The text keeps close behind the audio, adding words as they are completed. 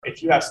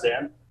if you ask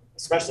them,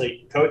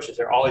 especially coaches,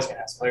 are always going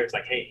to ask players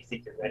like, hey, you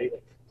think you're ready?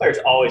 Like, players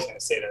are always going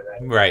to say they're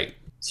ready. Right.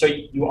 So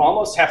you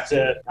almost have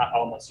to, not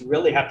almost, you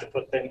really have to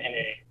put them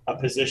in a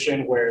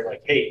position where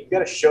like, hey, you got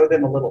to show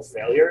them a little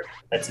failure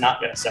that's not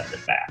going to set them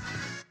back.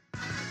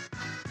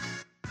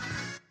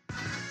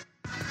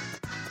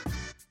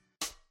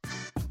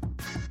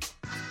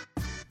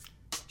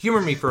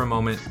 Humor me for a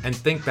moment and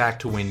think back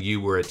to when you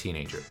were a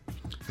teenager.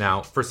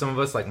 Now, for some of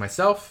us like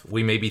myself,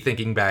 we may be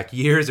thinking back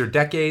years or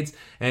decades,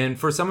 and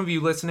for some of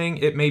you listening,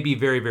 it may be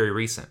very, very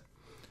recent.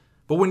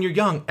 But when you're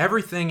young,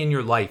 everything in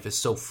your life is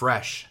so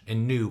fresh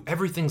and new.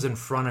 Everything's in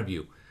front of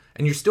you.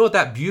 And you're still at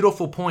that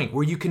beautiful point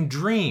where you can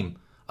dream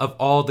of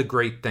all the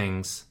great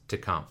things to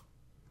come.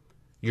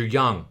 You're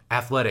young,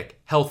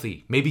 athletic,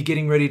 healthy, maybe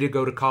getting ready to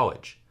go to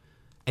college.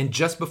 And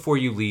just before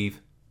you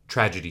leave,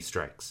 tragedy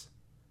strikes.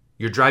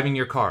 You're driving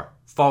your car,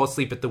 fall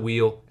asleep at the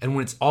wheel, and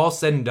when it's all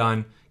said and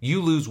done,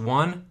 you lose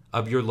one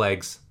of your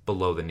legs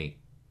below the knee.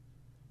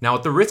 Now,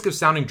 at the risk of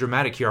sounding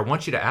dramatic here, I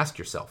want you to ask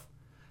yourself,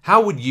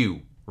 how would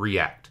you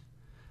react?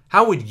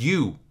 How would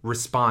you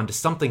respond to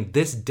something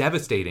this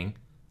devastating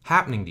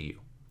happening to you?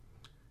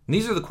 And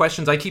these are the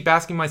questions I keep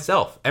asking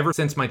myself ever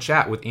since my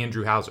chat with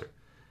Andrew Hauser.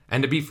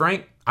 And to be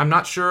frank, I'm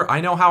not sure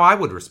I know how I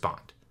would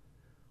respond.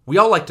 We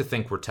all like to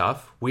think we're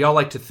tough. We all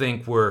like to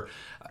think we're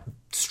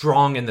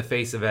strong in the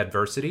face of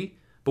adversity.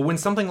 But when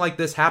something like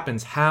this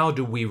happens, how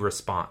do we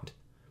respond?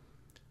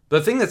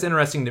 The thing that's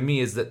interesting to me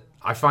is that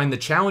I find the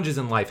challenges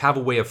in life have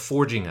a way of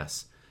forging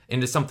us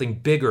into something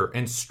bigger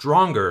and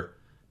stronger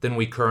than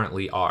we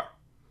currently are.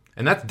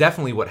 And that's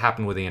definitely what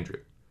happened with Andrew.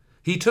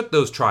 He took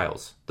those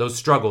trials, those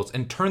struggles,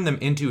 and turned them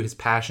into his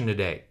passion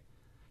today,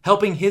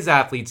 helping his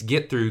athletes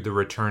get through the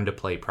return to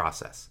play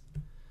process.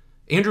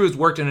 Andrew has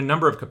worked in a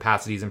number of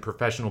capacities in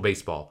professional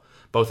baseball,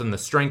 both in the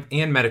strength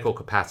and medical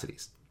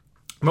capacities.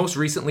 Most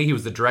recently, he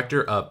was the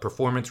director of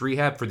performance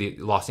rehab for the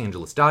Los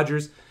Angeles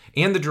Dodgers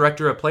and the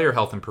director of player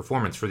health and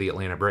performance for the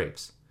Atlanta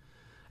Braves.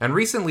 And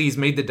recently, he's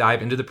made the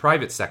dive into the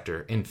private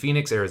sector in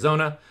Phoenix,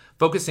 Arizona,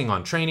 focusing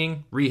on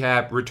training,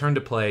 rehab, return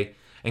to play,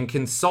 and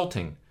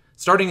consulting,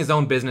 starting his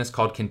own business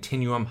called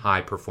Continuum High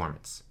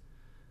Performance.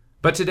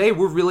 But today,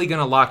 we're really going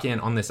to lock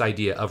in on this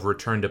idea of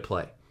return to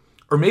play,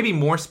 or maybe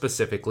more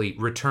specifically,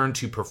 return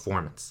to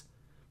performance.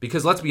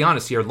 Because let's be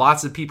honest here,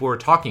 lots of people are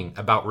talking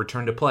about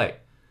return to play,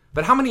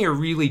 but how many are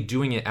really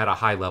doing it at a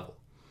high level?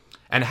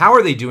 And how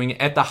are they doing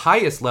it at the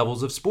highest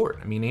levels of sport?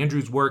 I mean,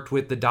 Andrew's worked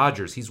with the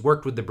Dodgers, he's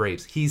worked with the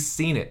Braves, he's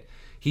seen it,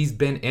 he's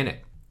been in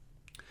it.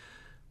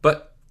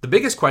 But the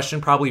biggest question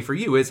probably for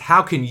you is,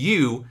 how can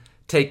you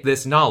take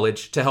this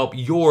knowledge to help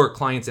your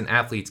clients and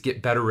athletes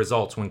get better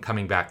results when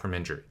coming back from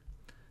injury?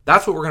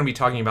 That's what we're going to be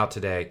talking about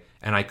today,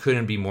 and I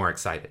couldn't be more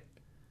excited.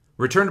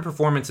 Return to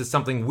performance is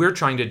something we're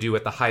trying to do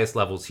at the highest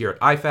levels here at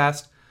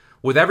iFast,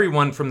 with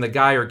everyone from the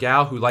guy or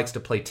gal who likes to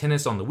play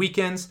tennis on the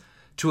weekends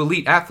to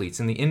elite athletes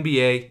in the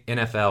NBA,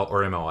 NFL,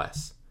 or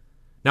MLS.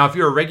 Now, if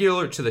you're a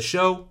regular to the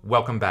show,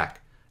 welcome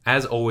back.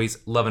 As always,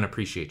 love and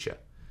appreciate you.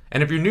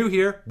 And if you're new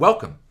here,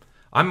 welcome.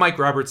 I'm Mike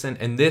Robertson,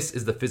 and this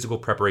is the Physical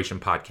Preparation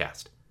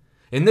Podcast.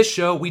 In this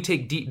show, we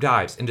take deep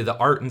dives into the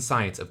art and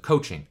science of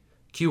coaching,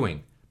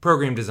 cueing,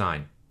 program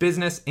design,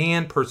 business,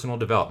 and personal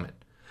development.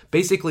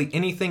 Basically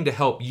anything to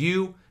help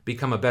you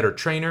become a better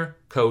trainer,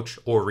 coach,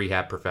 or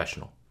rehab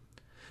professional.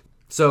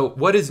 So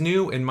what is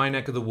new in my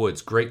neck of the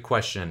woods? Great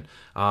question.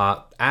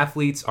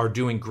 Athletes are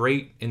doing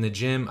great in the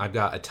gym. I've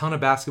got a ton of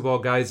basketball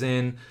guys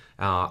in,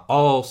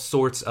 all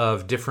sorts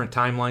of different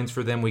timelines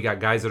for them. We got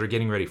guys that are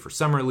getting ready for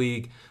summer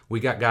league. We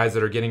got guys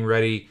that are getting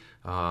ready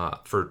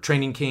for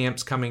training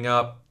camps coming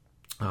up.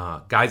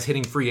 Guys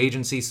hitting free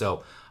agency,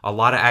 so a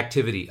lot of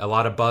activity, a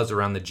lot of buzz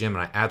around the gym,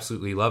 and I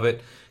absolutely love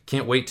it.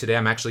 Can't wait today.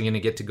 I'm actually going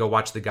to get to go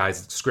watch the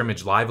guys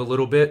scrimmage live a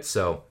little bit,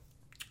 so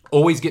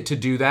always get to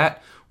do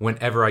that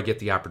whenever I get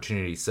the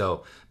opportunity.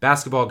 So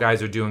basketball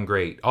guys are doing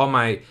great.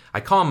 I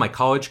call them my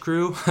college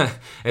crew.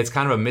 It's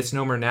kind of a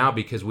misnomer now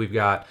because we've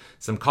got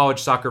some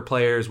college soccer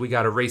players. We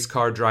got a race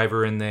car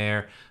driver in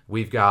there.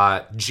 We've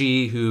got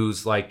G,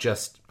 who's like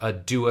just a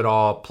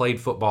do-it-all,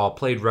 played football,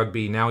 played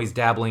rugby. Now he's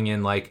dabbling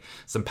in like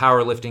some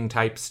powerlifting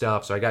type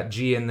stuff. So I got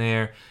G in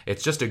there.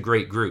 It's just a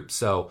great group.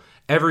 So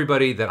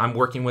everybody that I'm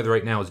working with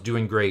right now is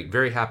doing great.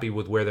 Very happy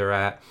with where they're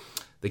at.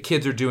 The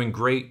kids are doing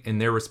great in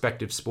their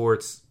respective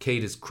sports.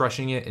 Cade is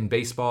crushing it in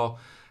baseball.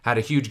 Had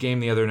a huge game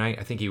the other night.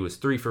 I think he was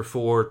 3 for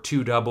 4,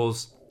 2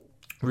 doubles.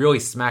 Really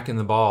smacking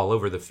the ball all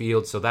over the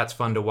field. So that's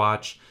fun to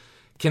watch.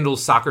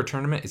 Kindle's soccer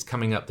tournament is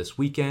coming up this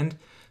weekend.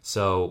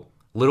 So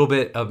a little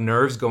bit of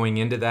nerves going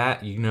into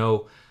that. You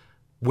know,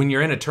 when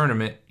you're in a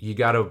tournament, you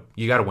gotta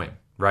win,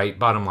 right?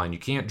 Bottom line, you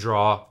can't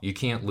draw, you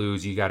can't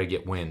lose, you gotta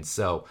get wins.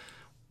 So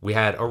we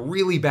had a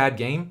really bad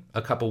game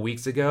a couple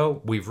weeks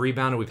ago. We've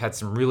rebounded, we've had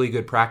some really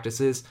good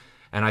practices,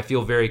 and I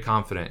feel very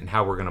confident in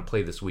how we're gonna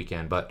play this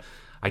weekend. But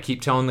I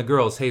keep telling the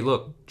girls, hey,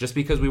 look, just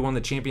because we won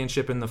the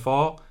championship in the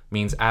fall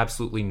means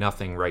absolutely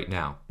nothing right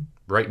now.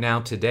 Right now,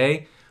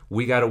 today,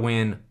 we gotta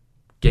win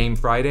game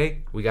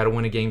Friday. We got to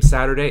win a game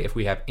Saturday if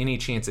we have any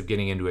chance of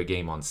getting into a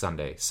game on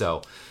Sunday.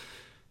 So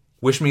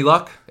wish me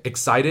luck.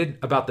 Excited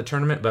about the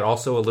tournament, but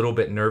also a little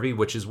bit nervy,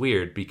 which is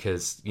weird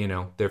because,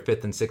 they're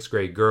 5th and 6th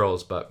grade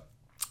girls, but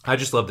I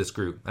just love this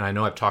group. And I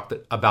know I've talked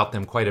about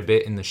them quite a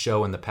bit in the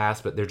show in the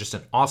past, but they're just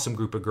an awesome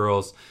group of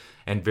girls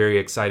and very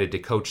excited to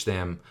coach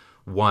them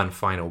one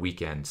final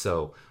weekend.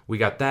 So we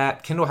got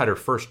that. Kendall had her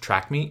first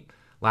track meet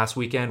last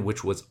weekend,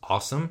 which was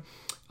awesome.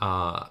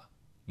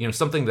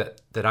 Something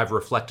that I've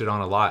reflected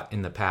on a lot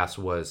in the past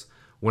was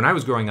when I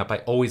was growing up, I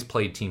always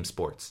played team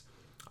sports.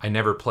 I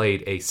never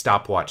played a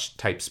stopwatch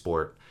type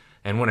sport.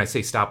 And when I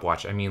say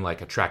stopwatch, I mean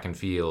like a track and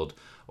field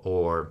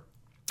or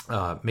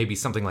maybe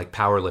something like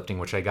powerlifting,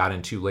 which I got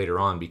into later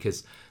on,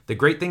 because the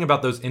great thing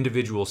about those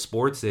individual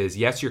sports is,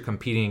 yes, you're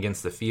competing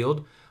against the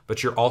field,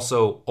 but you're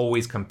also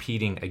always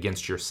competing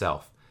against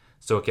yourself.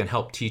 So it can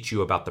help teach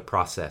you about the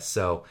process.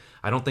 So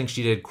I don't think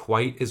she did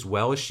quite as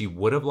well as she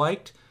would have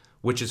liked,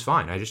 which is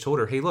fine. I just told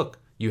her, hey, look,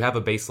 you have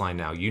a baseline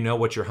now. You know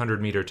what your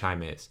 100-meter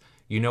time is.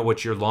 You know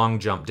what your long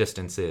jump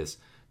distance is.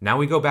 Now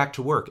we go back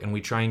to work and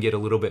we try and get a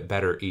little bit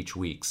better each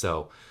week.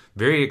 So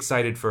very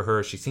excited for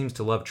her. She seems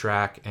to love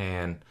track.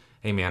 And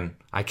hey, man,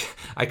 I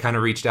kind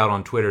of reached out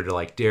on Twitter to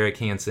like Derek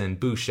Hansen,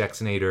 Boo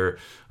Schexnader,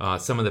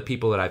 some of the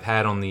people that I've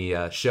had on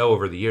the show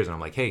over the years. And I'm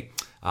like, hey,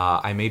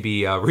 I may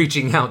be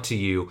reaching out to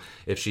you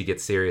if she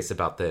gets serious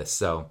about this.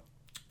 So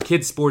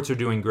kids sports are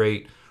doing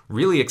great.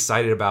 Really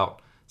excited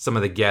about some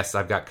of the guests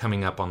I've got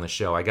coming up on the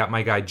show. I got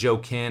my guy Joe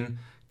Kin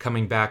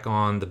coming back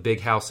on, the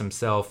big house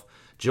himself.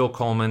 Jill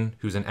Coleman,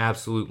 who's an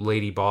absolute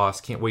lady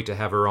boss. Can't wait to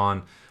have her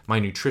on. My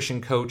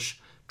nutrition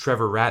coach,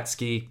 Trevor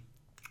Ratsky.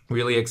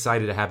 Really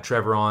excited to have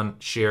Trevor on,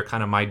 share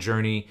kind of my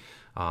journey.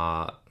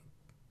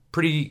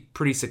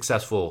 Pretty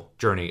successful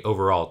journey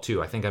overall,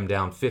 too. I think I'm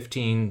down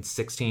 15,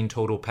 16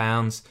 total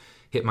pounds.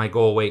 Hit my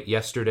goal weight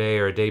yesterday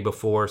or a day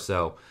before.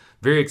 So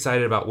very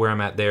excited about where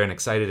I'm at there and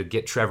excited to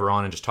get Trevor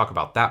on and just talk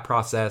about that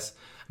process.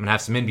 I'm going to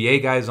have some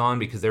NBA guys on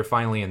because they're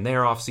finally in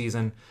their off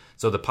season.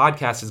 So the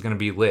podcast is going to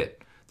be lit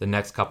the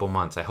next couple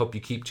months. I hope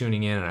you keep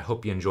tuning in and I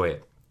hope you enjoy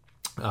it.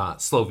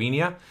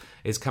 Slovenia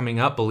is coming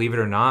up, believe it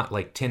or not,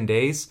 like 10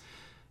 days.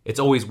 It's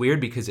always weird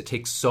because it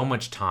takes so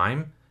much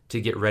time to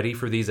get ready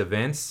for these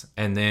events,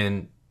 and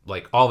then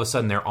like all of a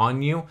sudden they're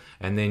on you,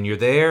 and then you're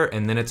there,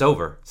 and then it's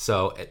over.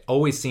 So it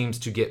always seems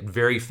to get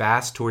very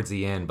fast towards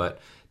the end, but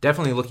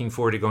definitely looking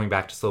forward to going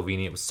back to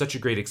Slovenia. It was such a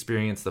great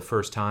experience the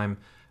first time.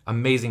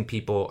 Amazing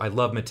people. I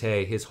love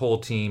Matej, his whole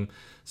team.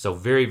 So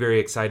very, very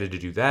excited to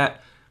do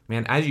that.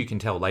 Man, as you can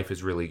tell, life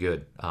is really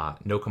good.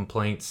 No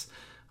complaints.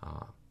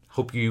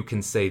 Hope you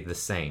can say the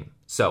same.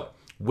 So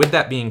with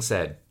that being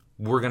said,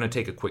 we're going to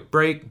take a quick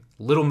break,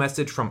 little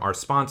message from our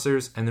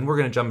sponsors, and then we're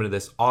going to jump into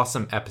this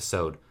awesome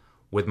episode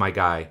with my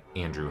guy,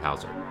 Andrew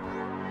Hauser.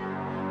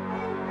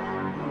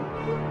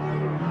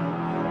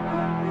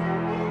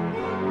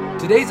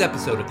 Today's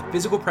episode of the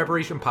Physical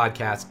Preparation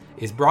Podcast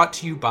is brought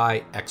to you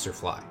by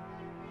Exerfly.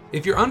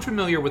 If you're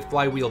unfamiliar with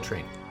flywheel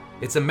training,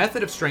 it's a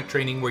method of strength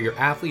training where your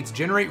athletes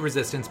generate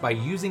resistance by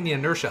using the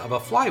inertia of a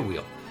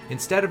flywheel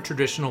instead of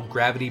traditional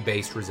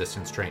gravity-based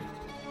resistance training.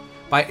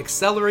 By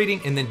accelerating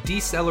and then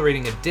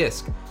decelerating a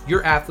disc,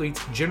 your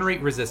athletes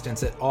generate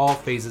resistance at all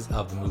phases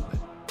of the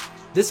movement.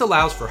 This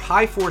allows for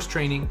high force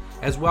training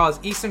as well as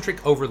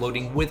eccentric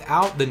overloading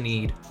without the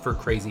need for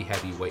crazy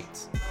heavy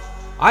weights.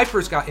 I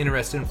first got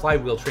interested in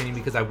flywheel training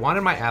because I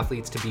wanted my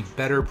athletes to be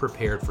better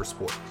prepared for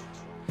sport.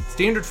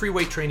 Standard free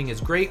weight training is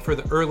great for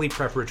the early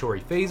preparatory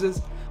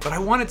phases, but I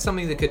wanted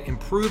something that could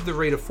improve the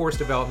rate of force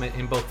development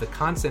in both the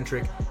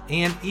concentric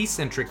and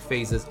eccentric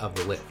phases of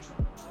the lift.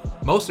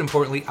 Most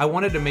importantly, I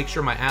wanted to make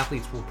sure my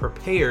athletes were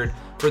prepared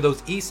for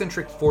those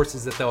eccentric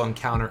forces that they'll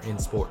encounter in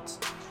sports.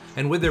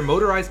 And with their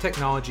motorized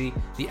technology,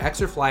 the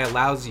Exerfly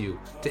allows you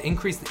to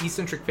increase the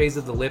eccentric phase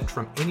of the lift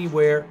from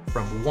anywhere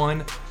from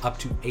 1 up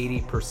to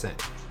 80%.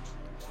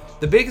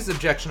 The biggest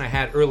objection I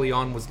had early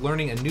on was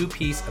learning a new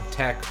piece of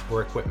tech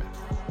or equipment.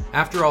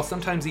 After all,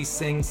 sometimes these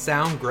things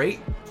sound great,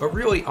 but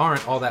really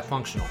aren't all that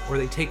functional, or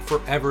they take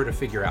forever to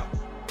figure out.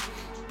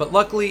 But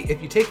luckily,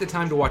 if you take the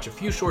time to watch a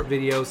few short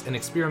videos and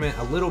experiment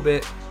a little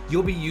bit,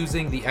 you'll be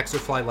using the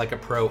Exerfly like a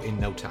pro in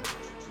no time.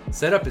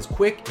 Setup is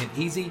quick and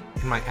easy,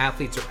 and my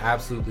athletes are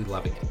absolutely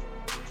loving it.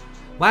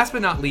 Last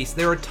but not least,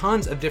 there are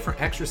tons of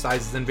different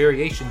exercises and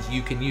variations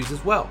you can use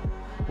as well.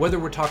 Whether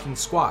we're talking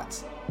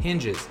squats,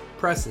 hinges,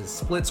 presses,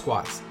 split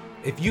squats,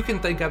 if you can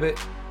think of it,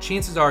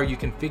 chances are you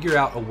can figure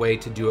out a way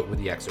to do it with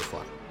the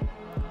Exerfly.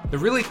 The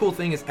really cool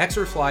thing is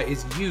Exerfly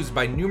is used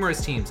by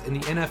numerous teams in the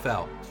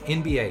NFL,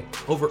 NBA,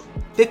 over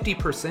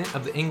 50%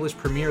 of the English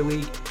Premier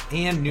League,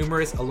 and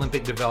numerous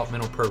Olympic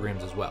developmental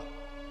programs as well.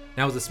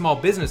 Now, as a small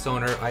business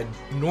owner, I'd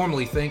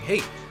normally think,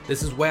 hey,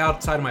 this is way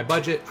outside of my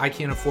budget, I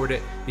can't afford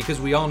it, because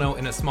we all know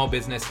in a small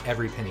business,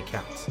 every penny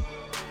counts.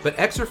 But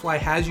Exerfly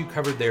has you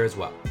covered there as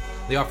well.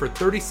 They offer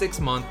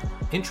 36-month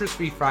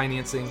interest-free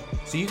financing,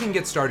 so you can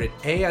get started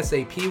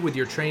ASAP with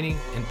your training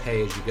and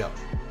pay as you go.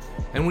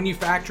 And when you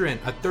factor in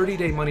a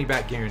 30-day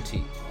money-back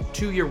guarantee,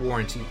 2-year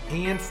warranty,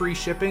 and free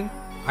shipping,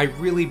 I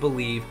really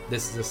believe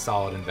this is a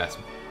solid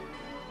investment.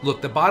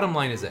 Look, the bottom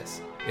line is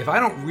this. If I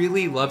don't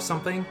really love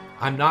something,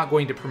 I'm not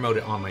going to promote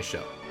it on my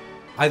show.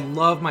 I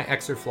love my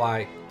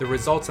Exerfly, the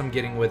results I'm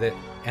getting with it,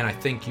 and I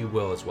think you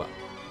will as well.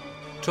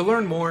 To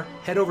learn more,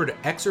 head over to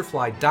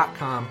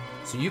Exerfly.com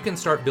so you can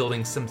start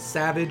building some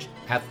savage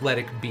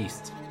athletic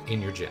beasts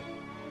in your gym.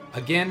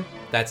 Again,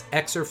 that's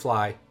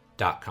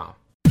Exerfly.com.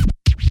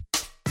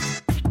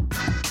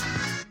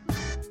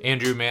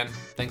 Andrew, man,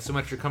 thanks so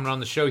much for coming on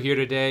the show here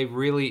today.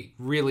 Really,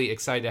 really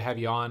excited to have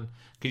you on.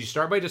 Could you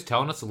start by just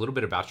telling us a little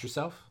bit about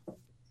yourself?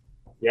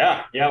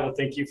 Yeah. Well,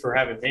 thank you for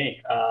having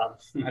me.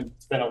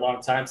 It's been a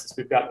long time since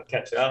we've gotten to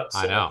catch up.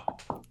 I know.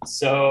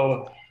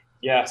 So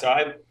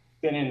I've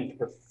been in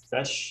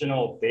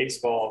professional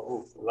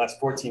baseball for the last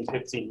 14,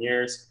 15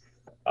 years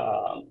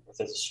as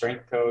a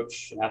strength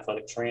coach and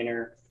athletic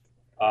trainer.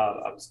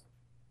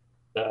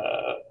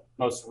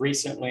 Most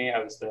recently,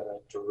 I was the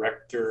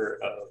director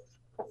of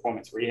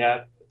performance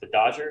rehab with the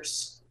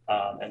Dodgers.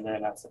 And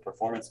then I was the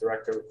performance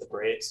director with the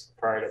Braves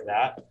prior to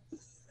that.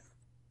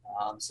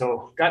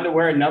 So gotten to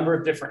wear a number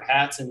of different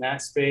hats in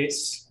that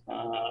space,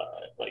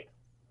 like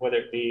whether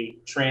it be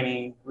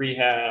training,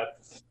 rehab,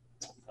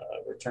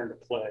 return to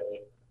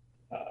play,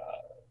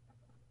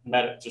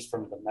 just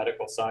from the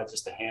medical side,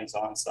 just the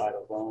hands-on side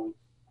alone.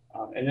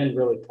 And then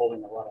really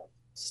pulling a lot of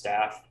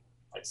staff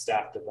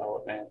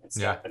development and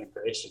staff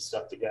integration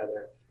stuff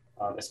together,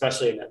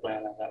 especially in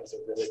Atlanta. That was a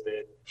really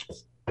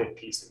big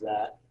piece of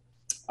that.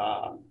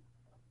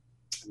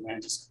 And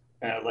then just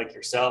like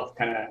yourself,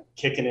 kind of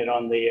kicking it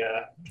on the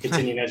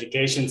continuing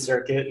education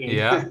circuit and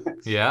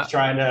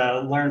trying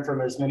to learn from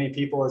as many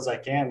people as I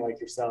can, like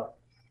yourself.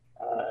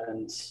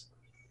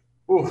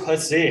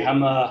 Let's see,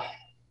 I'm a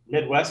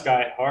Midwest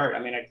guy at heart. I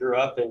mean, I grew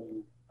up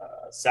in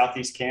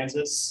Southeast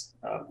Kansas,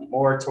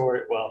 more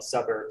toward,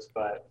 suburbs,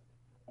 but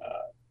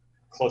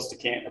close to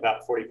Canton,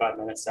 about 45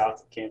 minutes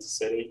south of Kansas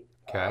City.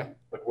 Okay.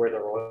 Like where the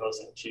Royals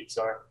and the Chiefs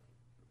are.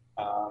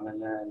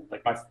 And then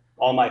like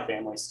all my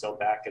family's still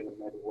back in the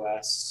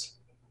Midwest.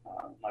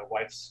 My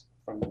wife's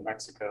from New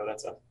Mexico.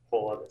 That's a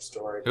whole other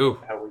story. Ooh.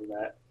 How we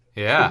met.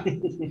 Yeah.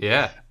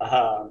 Yeah.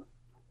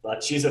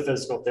 But she's a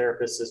physical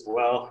therapist as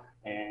well.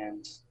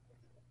 And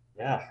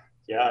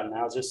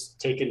now just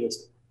taking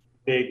this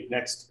big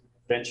next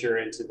venture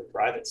into the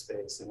private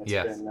space. And it's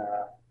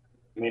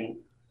been,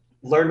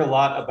 learned a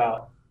lot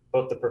about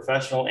both the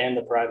professional and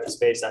the private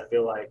space, I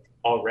feel like,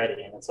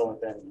 already. And it's only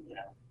been,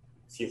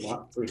 a few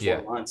months,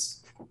 3-4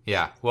 months.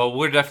 Yeah. Well,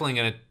 we're definitely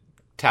going to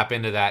tap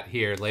into that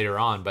here later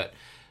on. But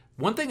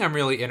one thing I'm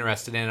really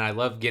interested in, and I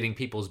love getting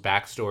people's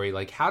backstory,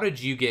 like how did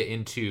you get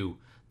into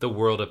the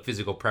world of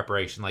physical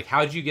preparation? Like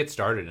how did you get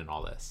started in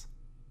all this?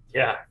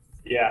 Yeah.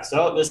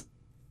 So this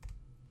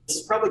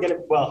is probably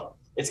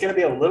it's going to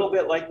be a little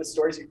bit like the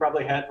stories you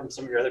probably had from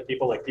some of your other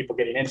people, like people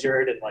getting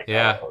injured and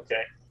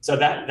okay. So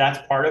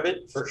that's part of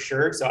it for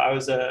sure. So I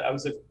was a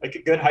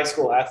good high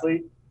school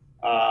athlete.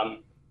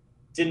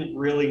 Didn't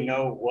really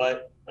know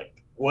what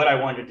I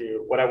wanted to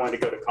do, what I wanted to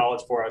go to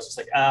college for. I was just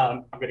like,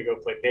 I'm going to go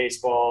play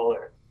baseball,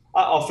 or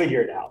I'll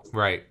figure it out.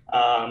 Right.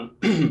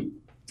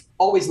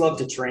 Always loved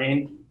to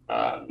train.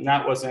 That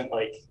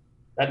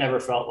never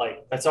felt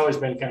like, that's always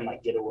been kind of my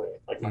getaway,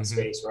 like my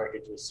space where I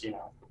could just,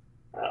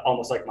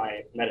 almost like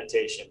my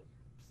meditation.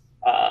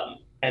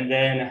 And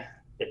then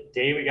the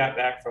day we got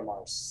back from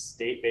our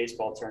state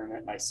baseball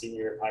tournament, my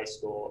senior year of high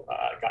school,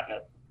 I got in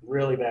a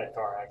really bad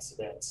car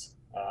accident,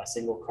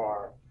 single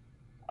car,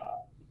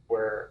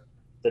 where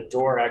the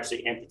door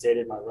actually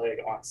amputated my leg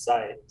on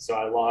site. So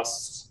I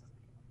lost,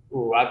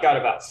 I've got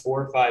about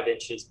 4 or 5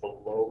 inches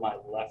below my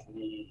left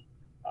knee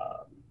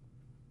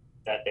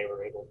that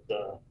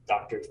the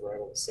doctors were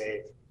able to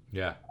save.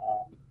 Yeah.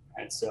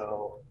 And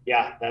so,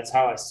 that's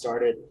how I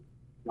started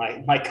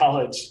my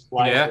college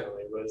life. Yeah.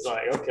 Really. It was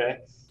like, okay,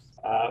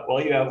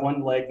 you have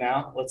one leg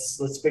now.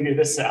 Let's figure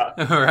this out.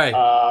 All right.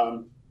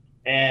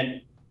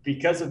 And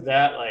because of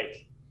that,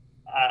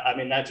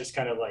 that just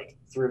kind of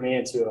threw me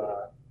into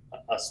a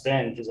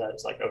spin, because I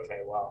was like,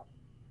 okay,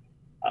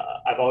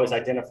 I've always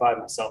identified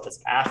myself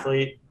as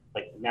athlete.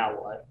 Like, now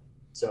what?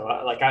 So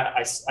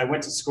I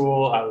went to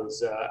school. I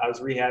was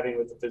rehabbing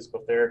with a physical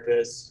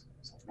therapist.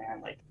 So,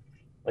 man,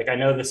 I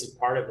know this is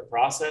part of the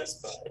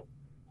process, but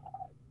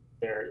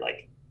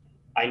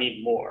I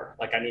need more.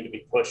 I need to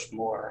be pushed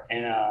more.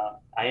 And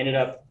I ended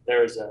up,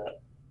 there was a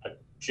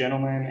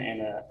gentleman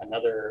and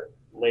another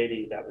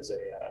lady that was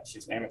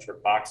she's an amateur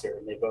boxer,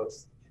 and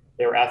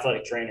they were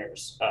athletic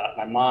trainers.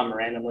 My mom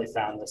randomly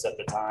found this at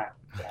the time.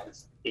 I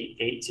was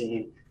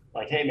 18.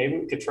 Like, hey, maybe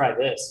we could try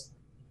this.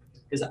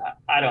 Because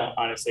I don't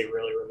honestly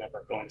really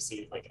remember going to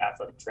see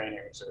athletic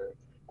trainers, or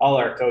all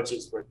our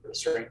coaches were the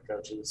strength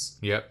coaches.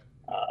 Yep.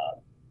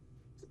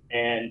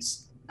 And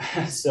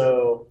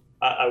so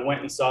I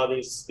went and saw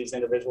these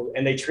individuals,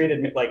 and they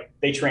treated me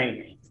they trained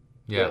me.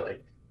 Yeah. Really.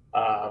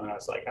 And I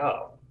was like,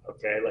 oh,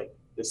 okay,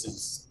 this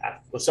is.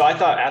 So I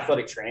thought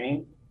athletic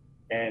training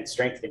and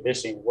strength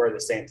conditioning were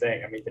the same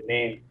thing. I mean, the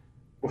name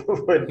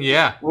would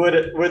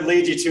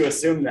lead you to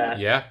assume that.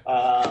 Yeah.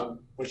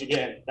 Which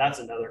again, that's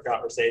another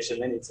conversation.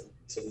 They need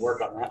some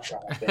work on that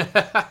front, I think.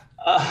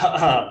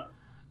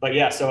 But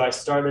yeah, so I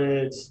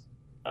started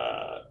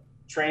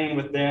training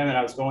with them, and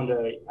I was going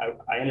to,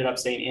 I ended up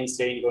staying in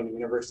state and going to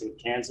University of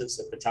Kansas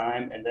at the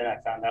time. And then I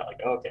found out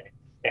like, oh, okay,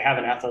 they have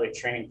an athletic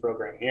training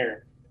program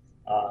here.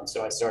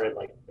 So I started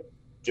like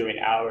doing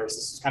hours.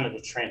 This is kind of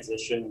the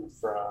transition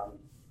from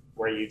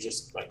where you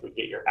just like would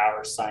get your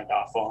hours signed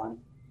off on,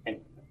 and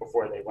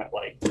before they went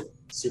like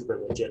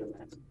super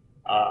legitimate.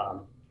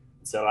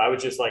 So I would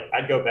just like,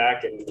 I'd go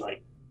back and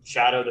like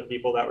shadow the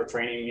people that were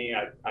training me.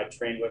 I'd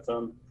train with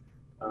them.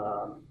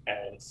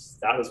 And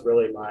that was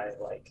really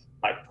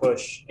my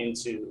push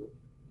into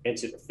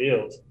the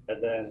field.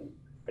 And then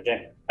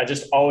again, I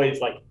just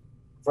always like,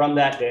 from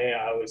that day,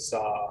 I always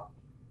saw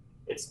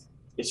it's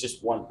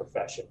just one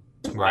profession.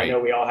 Right. I know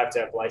we all have to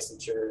have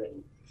licensure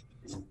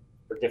and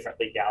for different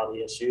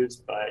legality issues,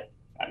 but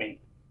I mean,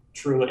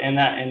 truly, and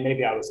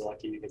maybe I was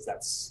lucky because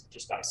that's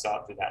just, I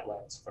saw it through that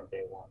lens from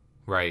day one.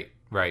 Right.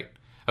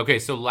 Okay,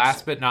 so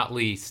last but not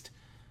least,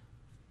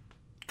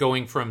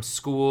 going from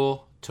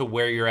school to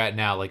where you're at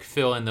now, like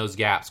fill in those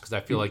gaps, because I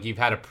feel like you've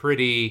had a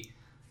pretty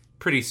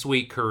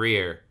sweet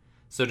career.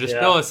 So just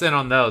fill us in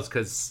on those,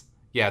 because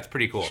it's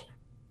pretty cool.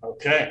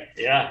 Okay,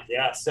 yeah.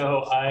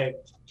 So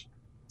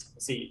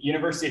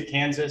University of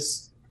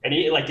Kansas, and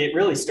it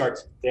really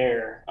starts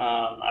there.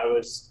 I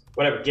was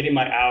getting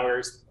my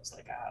hours. I was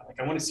like,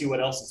 I want to see what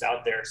else is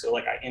out there. So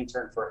like I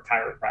interned for a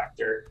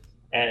chiropractor,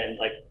 and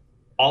like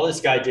all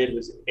this guy did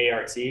was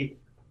ART,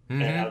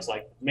 and I was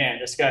like, man,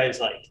 this guy is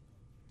like,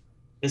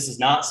 this is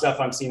not stuff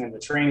I'm seeing in the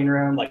training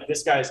room. Like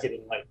this guy's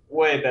getting like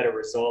way better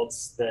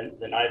results than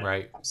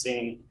I'm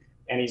seeing.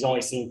 And he's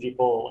only seeing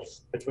people like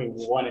between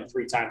 1 and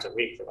 3 times a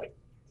week for like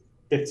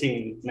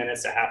 15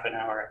 minutes to half an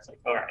hour. It's like,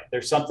 all right,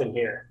 there's something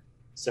here.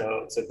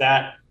 So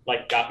that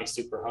like got me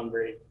super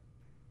hungry.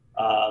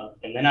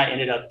 And then I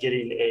ended up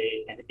getting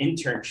an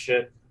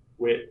internship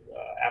with,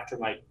 after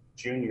my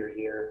junior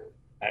year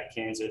at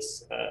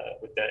Kansas,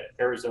 with the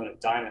Arizona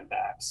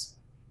Diamondbacks.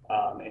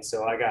 And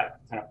so I got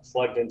kind of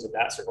plugged into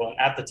that circle. And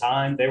at the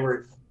time, they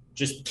were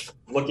just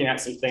looking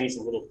at some things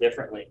a little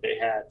differently. They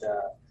had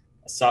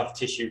a soft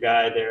tissue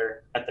guy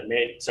there at the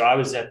mid. So I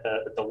was at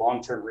the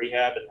long-term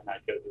rehab, and then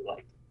I'd go do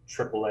like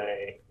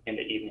AAA in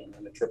the evening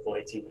when the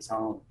AAA team was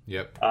home.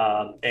 Yep.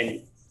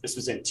 And this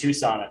was in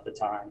Tucson at the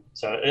time.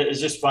 So it was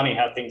just funny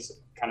how things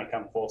kind of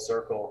come full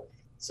circle.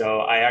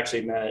 So I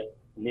actually met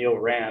Neil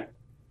Ramp.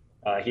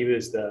 He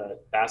was the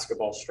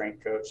basketball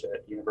strength coach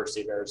at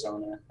University of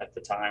Arizona at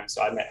the time.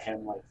 So I met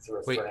him like through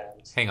a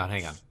friend. Hang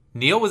on.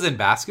 Neil was in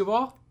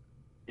basketball?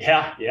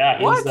 Yeah. He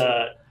what?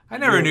 Was, I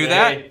never knew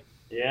that.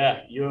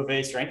 Yeah, U of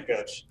A strength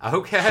coach.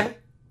 Okay.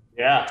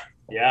 Yeah.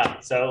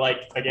 So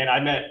like, again, I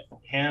met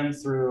him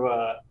through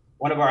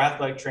one of our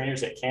athletic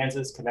trainers at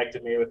Kansas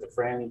connected me with a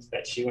friend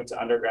that she went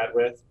to undergrad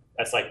with.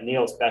 That's like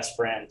Neil's best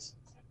friend,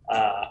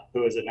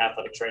 who was an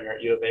athletic trainer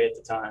at U of A at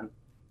the time.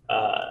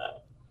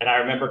 And I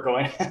remember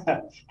going,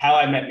 how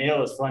I met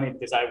Neil is funny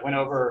because I went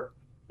over,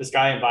 this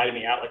guy invited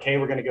me out, like, hey,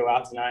 we're going to go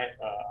out tonight.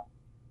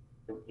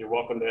 You're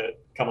welcome to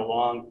come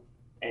along.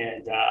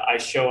 And I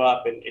show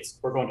up and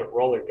we're going to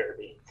roller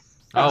derby.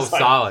 Oh,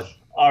 solid. Like,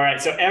 all right.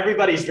 So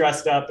everybody's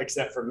dressed up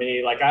except for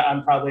me. Like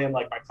I'm probably in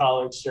like my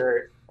collared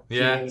shirt,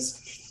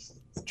 jeans,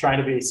 trying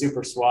to be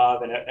super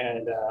suave.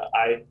 And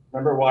I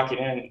remember walking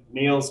in,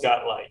 Neil's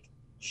got like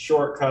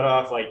short cut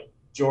off, like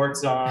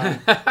jorts on,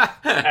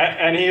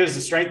 and he was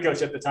a strength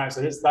coach at the time.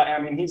 So he's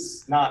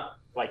not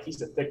like,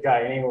 he's a thick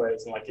guy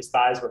anyways. And like his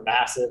thighs were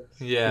massive.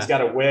 Yeah. He's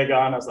got a wig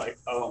on. I was like,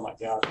 oh my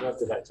God, what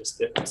did I just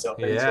dip myself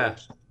into? Yeah.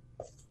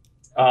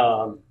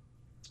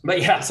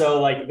 But yeah,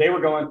 so like they were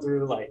going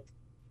through like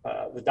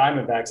the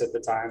Diamondbacks at the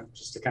time,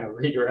 just to kind of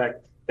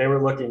redirect. They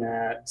were looking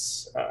at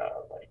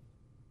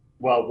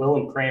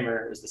Willem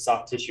Kramer is the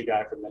soft tissue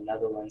guy from the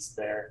Netherlands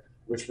there,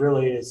 which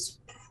really is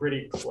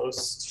pretty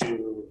close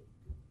to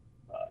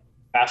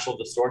fascial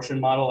distortion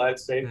model, I'd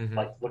say.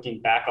 Like looking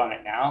back on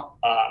it now,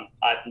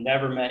 I've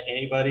never met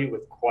anybody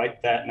with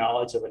quite that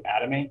knowledge of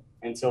anatomy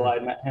until I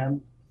met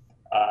him.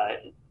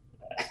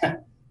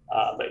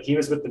 But he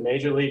was with the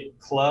Major League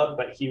Club,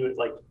 but he was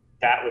like,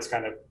 that was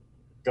kind of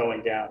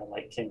going down, and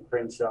like Ken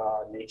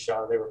Crenshaw, Nate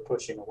Shaw, they were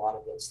pushing a lot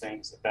of those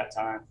things at that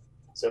time.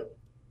 So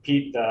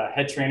Pete, the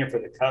head trainer for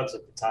the Cubs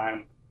at the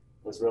time,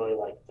 was really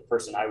like the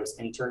person I was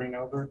interning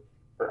under.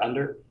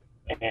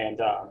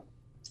 And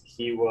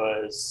they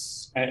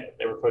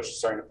were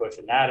starting to push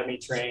anatomy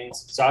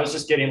trains. So I was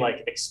just getting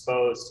like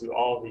exposed to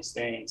all of these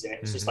things, and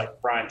it was just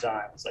like prime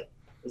time. It's like,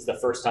 this is the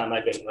first time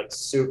I've been like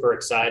super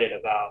excited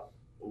about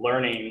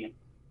learning,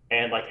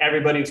 and like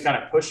everybody was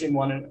kind of pushing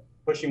one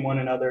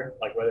another,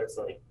 like whether it's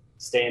like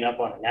staying up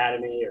on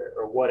anatomy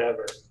or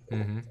whatever.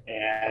 And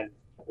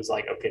it was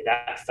like, okay,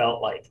 that felt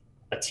like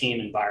a team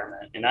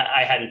environment. And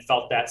I hadn't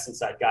felt that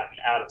since I'd gotten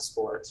out of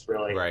sports,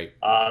 really. Right.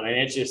 And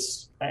it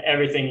just,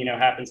 everything,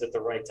 happens at the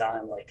right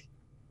time. Like,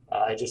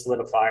 it just lit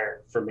a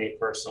fire for me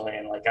personally.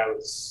 And like, I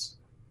was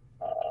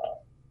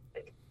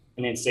like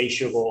an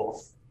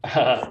insatiable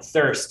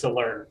thirst to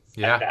learn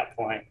at that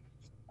point.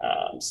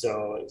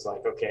 So it was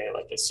like, okay,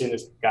 like as soon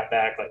as we got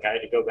back, like I had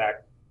to go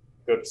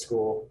to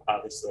school,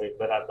 obviously,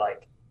 but I'd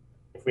like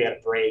if we had a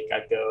break,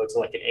 I'd go to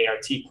like an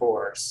ART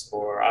course,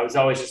 or I was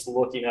always just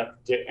looking up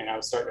and I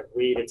was starting to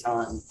read a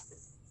ton.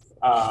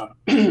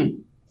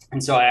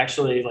 And so I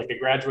actually I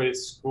graduated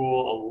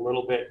school a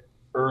little bit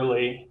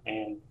early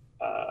and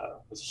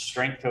was a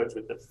strength coach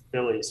with the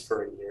Phillies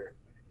for a year.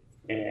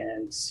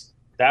 And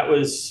that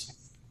was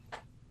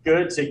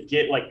good to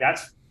get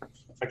that's,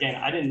 again,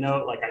 I didn't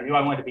know, I knew I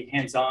wanted to be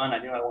hands-on. I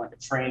knew I wanted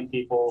to train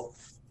people.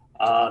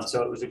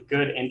 So it was a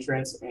good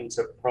entrance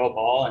into pro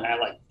ball. And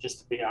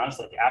just to be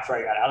honest, after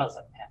I got out, I was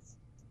like, man,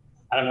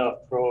 I don't know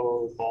if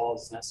pro ball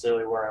is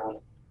necessarily where I want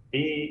to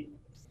be.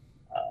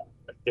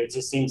 It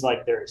just seems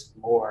like there's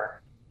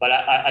more, but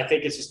I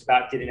think it's just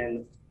about getting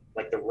in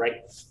the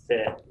right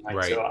fit.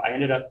 Right. So I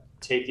ended up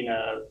taking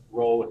a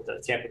role with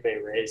the Tampa Bay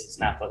Rays as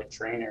an athletic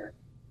trainer,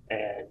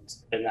 and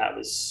that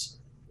was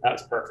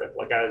perfect.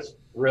 I was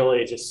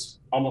really just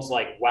almost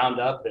wound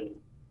up and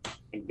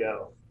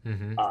go.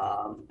 Mm-hmm.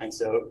 And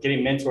so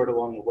getting mentored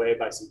along the way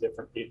by some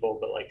different people,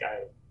 but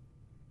again,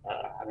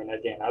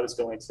 I was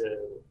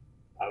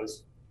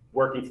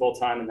working full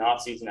time in the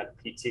off season at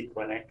the PT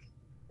clinic,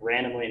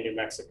 randomly in New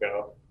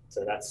Mexico.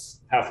 So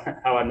that's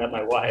how I met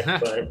my wife.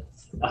 But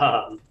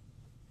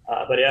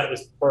yeah, it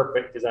was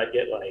perfect because I'd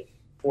get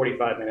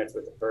 45 minutes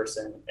with a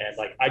person, and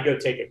I'd go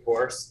take a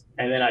course,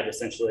 and then I'd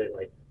essentially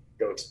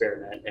go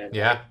experiment. And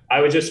yeah,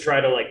 I would just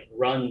try to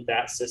run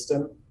that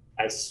system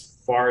as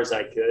far as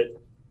I could,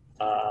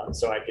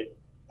 so I could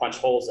punch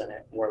holes in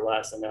it more or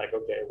less. And they're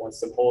okay, once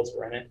some holes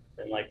were in it,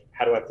 then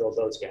how do I fill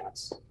those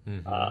gaps?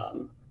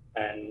 Mm-hmm.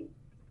 And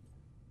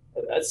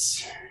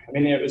that's,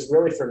 it was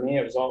really, for me,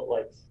 it was all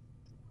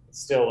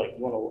still I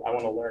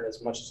want to learn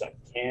as much as I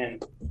can,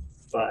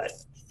 but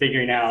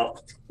figuring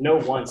out no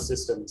one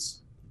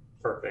system's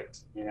perfect,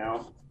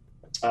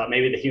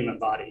 maybe the human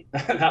body,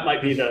 that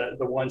might be the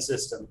one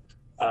system.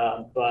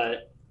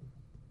 But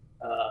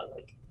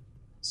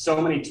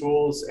so many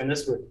tools, and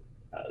this was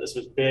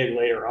big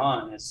later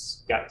on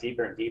as got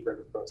deeper and deeper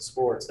into pro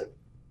sports.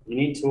 You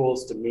need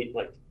tools to meet,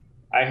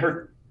 I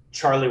heard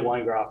Charlie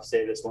Weingroff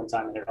say this one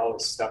time, and it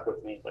always stuck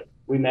with me.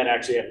 We met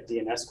actually at a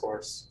DNS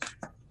course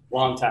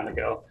long time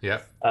ago.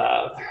 Yeah.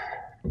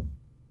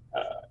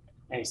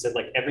 And he said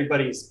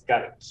everybody's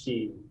got a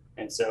key.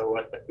 And so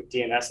with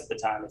DNS at the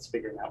time, it's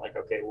figuring out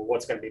okay, well,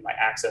 what's going to be my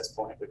access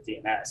point with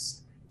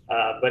DNS?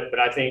 But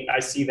I think I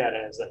see that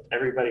as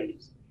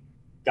everybody's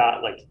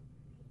got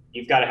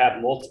you've got to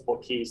have multiple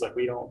keys.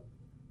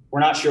 We're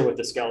not sure what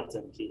the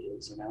skeleton key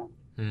is,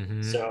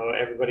 Mm-hmm. So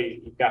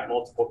you've got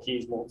multiple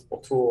keys, multiple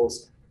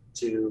tools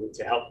to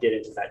help get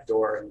into that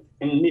door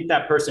and meet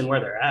that person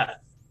where they're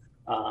at.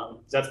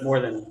 That's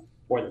more than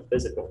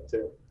physical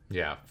too.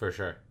 Yeah, for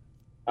sure.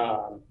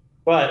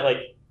 But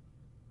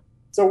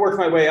so worked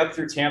my way up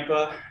through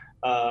Tampa.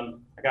 I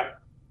got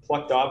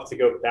plucked off to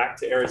go back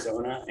to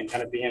Arizona and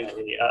kind of be in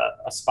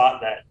a spot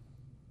that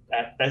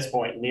at this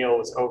point Neil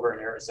was over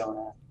in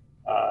Arizona.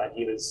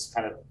 He was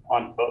kind of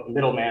on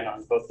middleman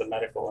on both the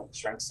medical and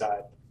strength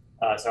side.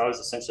 So I was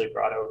essentially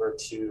brought over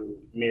to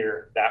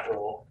mirror that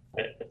role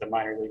at the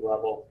minor league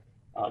level.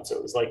 So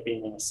it was like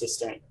being an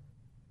assistant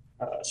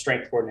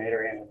strength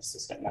coordinator and an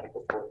assistant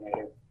medical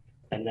coordinator,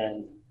 and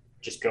then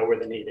just go where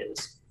the need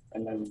is.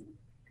 And then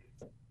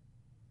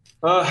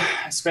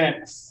I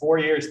spent 4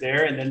 years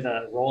there, and then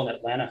the role in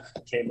Atlanta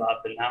came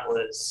up, and that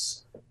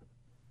was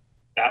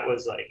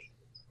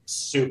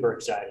super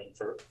exciting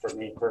for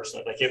me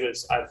personally.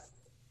 I've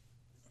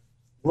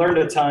learned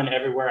a ton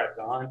everywhere I've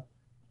gone,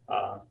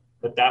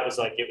 but that was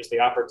it was the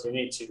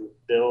opportunity to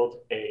build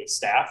a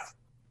staff.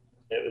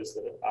 It was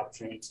the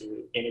opportunity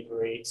to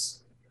integrate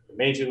the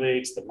major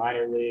leagues, the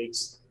minor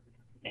leagues,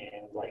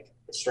 and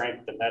the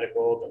strength, the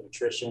medical, the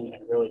nutrition,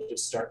 and really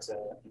just start to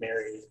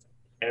marry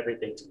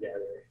everything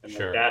together. And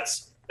sure.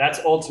 That's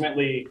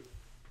ultimately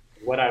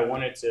what I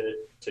wanted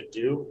to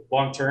do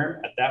long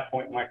term at that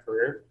point in my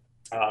career.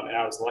 And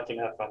I was lucky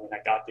enough. I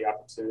got the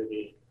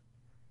opportunity,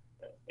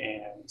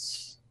 and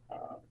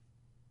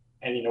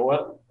you know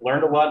what?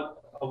 Learned a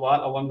lot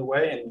along the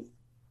way, and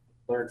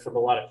learned from a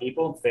lot of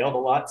people. Failed a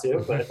lot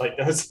too, but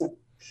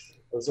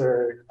those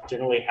are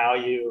generally how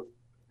you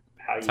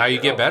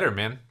get better,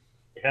 man.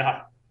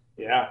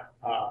 Yeah.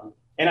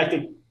 And I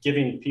think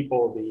giving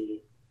people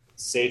the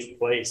safe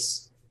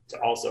place to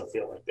also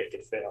feel like they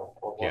could fail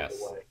along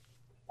the way.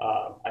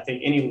 I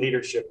think any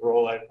leadership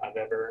role I've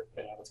ever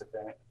been able to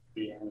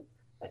be in,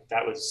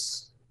 that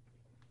was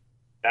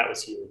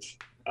huge.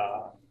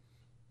 So,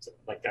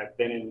 I've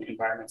been in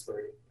environments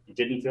where you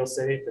didn't feel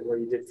safe and where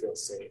you did feel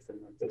safe, and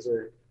those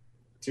are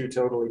two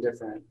totally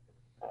different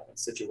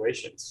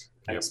situations.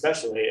 And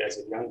especially as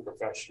a young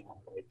professional,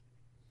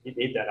 you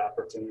need that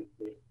opportunity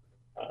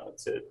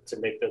to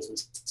make those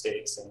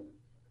mistakes. And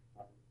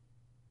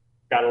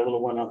got a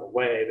little one on the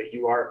way, but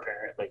you are a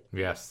parent.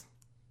 Yes,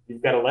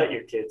 you've got to let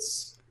your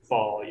kids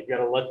fall. You've got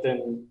to let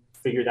them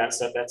figure that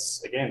stuff.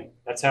 That's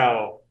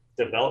how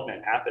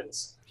development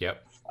happens.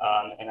 Yep.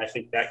 And I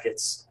think that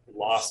gets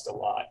lost a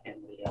lot in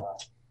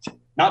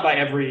not by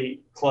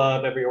every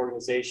club, every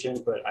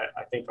organization, but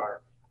I think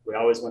we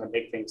always want to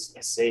make things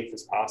as safe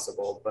as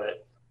possible.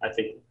 But I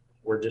think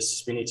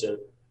we need to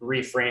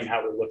reframe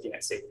how we're looking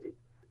at safety.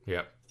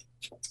 Yeah.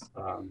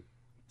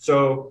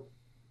 So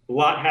a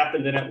lot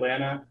happened in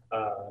Atlanta.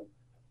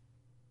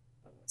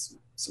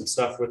 Some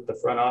stuff with the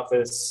front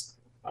office.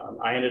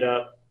 I ended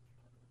up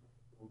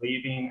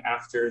leaving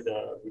after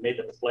we made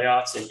the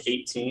playoffs in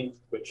 18,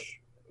 which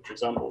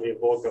was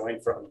unbelievable, going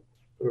from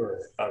we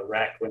were a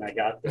wreck when I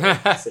got there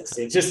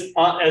 16. Just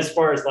as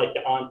far as like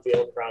the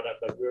on-field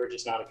product, like we were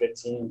just not a good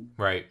team.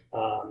 Right.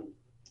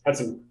 Had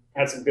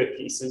some good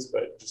pieces,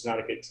 but just not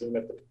a good team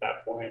at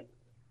that point.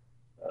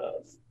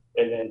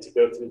 And then to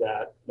go through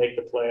that, make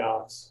the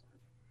playoffs,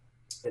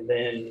 and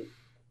then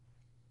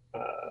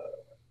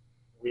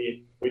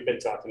we've been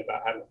talking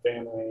about having a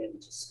family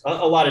and just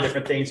a lot of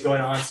different things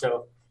going on.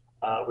 So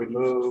we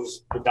moved.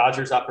 The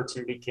Dodgers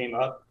opportunity came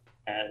up,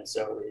 and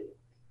so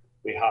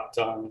we hopped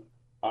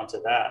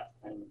onto that,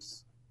 and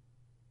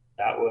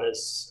that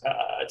was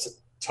it's a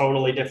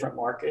totally different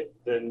market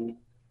than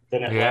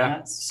Atlanta.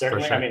 Yeah,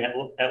 certainly. sure. I mean,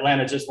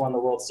 Atlanta just won the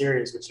World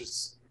Series, which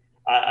was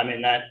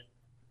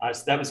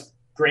that was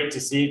great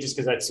to see, just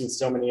because I've seen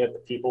so many of the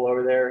people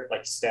over there,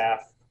 like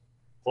staff,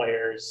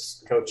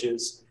 players,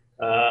 coaches,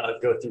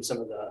 go through some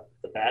of the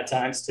bad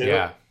times too.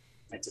 Yeah.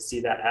 And to see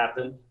that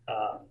happen,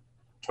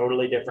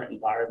 totally different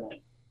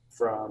environment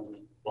from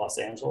Los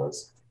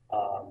Angeles.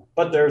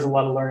 But there's a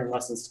lot of learning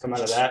lessons to come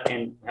out of that,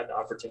 and had the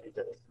opportunity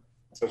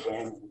to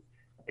win and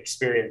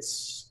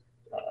experience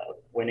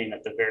winning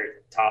at the very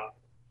top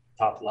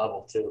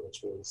level too,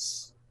 which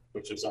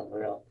was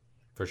unreal.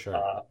 For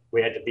sure.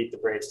 We had to beat the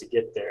Braves to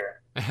get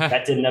there.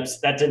 That didn't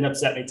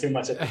upset me too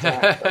much at the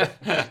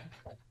time.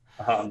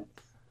 But,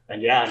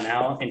 and yeah,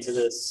 now into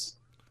this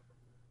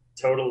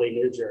totally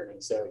new journey.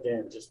 So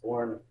again, just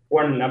worn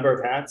a number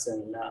of hats,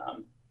 and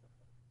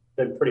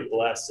been pretty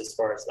blessed as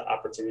far as the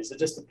opportunities and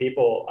just the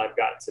people I've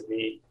got to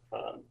meet.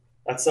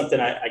 That's something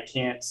I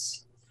can't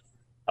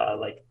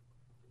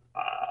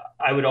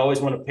I would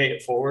always want to pay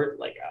it forward.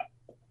 Like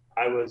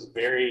I was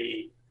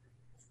very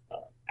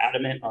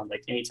adamant on,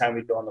 like, anytime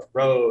we go on the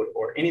road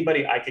or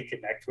anybody I could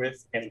connect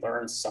with and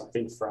learn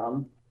something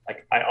from,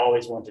 like I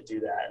always want to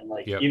do that. And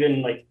like,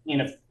 even like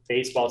in a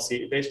baseball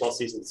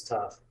season's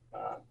tough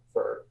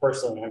for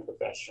personally and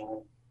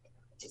professionally,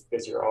 just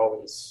because you've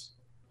always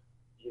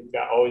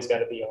got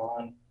to be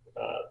on.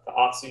 The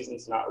off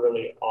season's not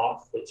really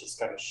off; it just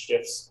kind of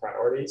shifts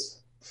priorities.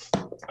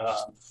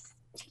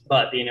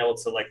 But being able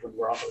to, like, when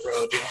we're on the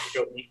road, you have to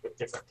go meet with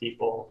different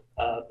people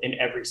in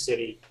every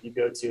city you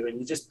go to, and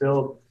you just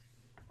build.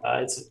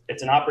 It's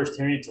an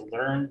opportunity to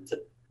learn, to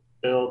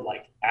build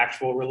like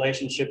actual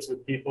relationships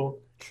with people.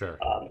 Sure.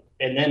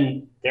 And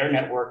then their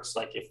networks,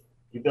 like if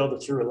you build a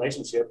true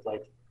relationship,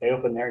 like they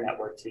open their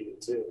network to you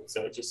too.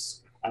 So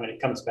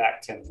it comes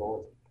back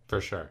tenfold.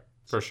 For sure.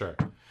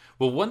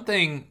 Well, one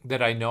thing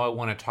that I know I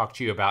want to talk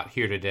to you about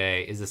here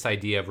today is this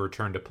idea of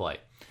return to play.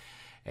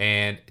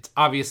 And it's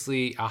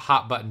obviously a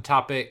hot button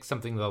topic,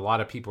 something that a lot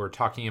of people are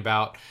talking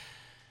about.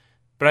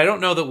 But I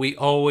don't know that we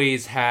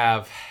always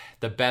have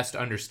the best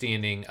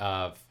understanding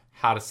of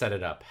how to set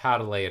it up, how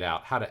to lay it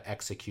out, how to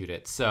execute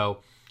it. So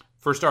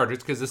for starters,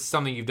 because this is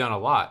something you've done a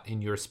lot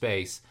in your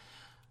space,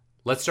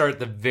 let's start at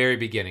the very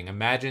beginning.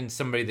 Imagine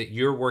somebody that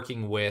you're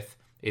working with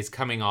is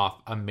coming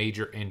off a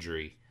major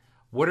injury.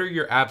 What are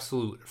your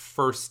absolute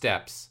first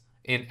steps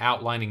in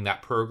outlining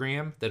that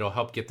program that'll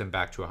help get them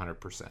back to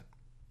 100%?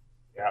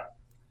 Yeah,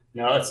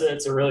 no,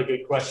 it's a really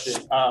good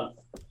question.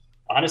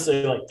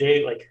 Honestly, like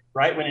Dave, like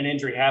right when an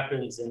injury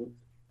happens, and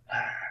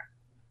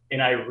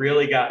I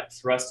really got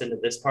thrust into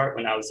this part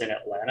when I was in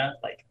Atlanta.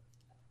 Like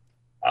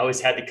I always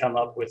had to come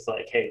up with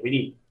like, hey,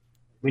 we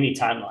need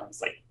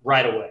timelines like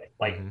right away,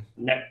 like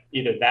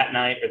either that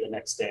night or the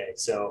next day.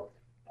 So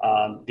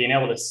being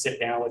able to sit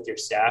down with your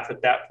staff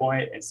at that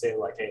point and say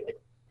like, hey,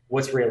 like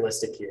what's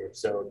realistic here?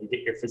 So you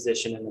get your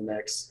physician in the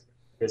mix,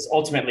 because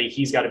ultimately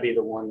he's got to be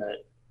the one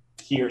that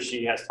he or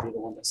she has to be the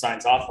one that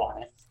signs off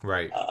on it.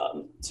 Right.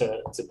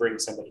 To bring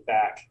somebody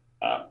back.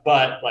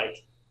 But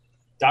like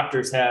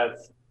doctors have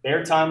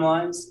their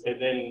timelines,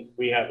 and then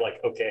we have like,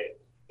 okay,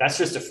 that's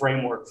just a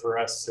framework for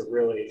us to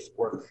really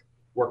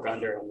work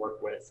under and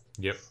work with.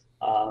 Yep.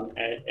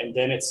 And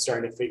then it's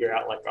starting to figure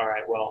out like, all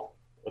right, well,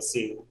 let's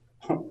see,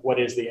 what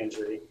is the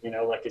injury? You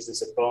know, like, is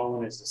this a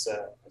bone? Is this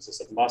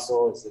a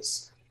muscle? Is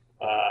this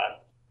a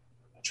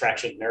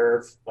traction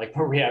nerve? Like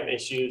where we have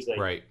issues? Like,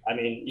 right. I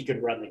mean, you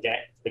could run the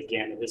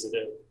gamut.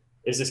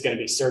 Is this going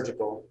to be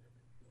surgical?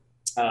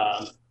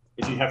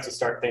 Is you have to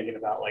start thinking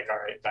about like, all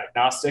right,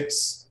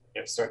 diagnostics. You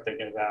have to start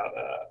thinking about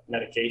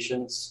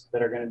medications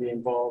that are going to be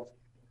involved.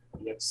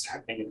 You have to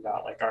start thinking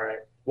about like, all right,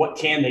 what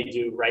can they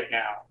do right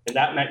now? And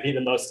that might be the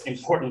most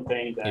important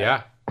thing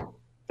that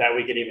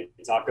we could even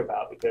talk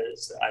about,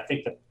 because I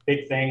think the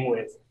big thing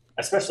with,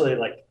 especially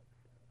like,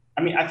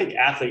 I mean, I think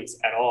athletes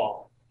at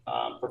all,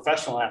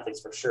 professional athletes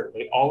for sure,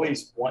 they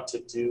always want to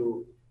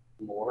do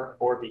more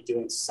or be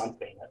doing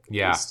something at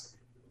least.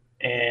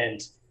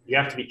 And you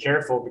have to be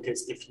careful,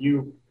 because if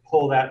you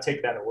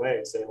take that away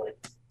and say like,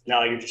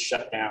 no, you're just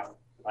shut down.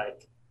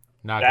 Like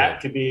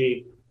that could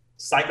be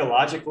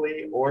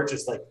psychologically, or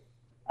just like,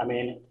 I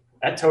mean,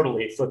 that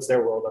totally flips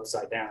their world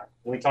upside down.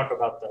 When we talk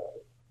about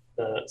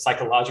the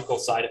psychological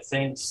side of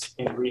things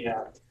in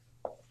rehab,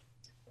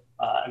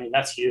 I mean,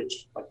 that's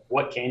huge. Like,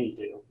 what can you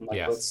do? Like,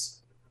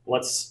 yes.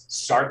 let's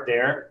start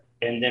there,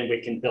 and then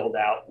we can build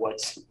out what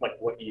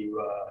you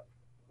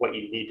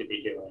need to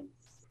be doing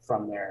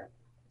from there.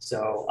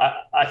 So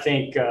I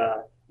think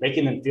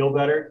making them feel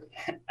better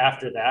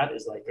after that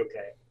is like,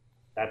 okay,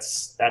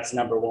 that's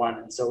number one.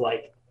 And so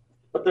like,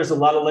 but there's a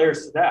lot of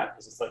layers to that,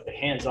 because it's like the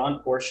hands-on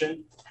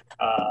portion,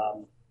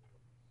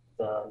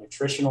 the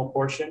nutritional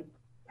portion,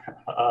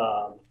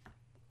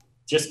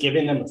 just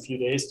giving them a few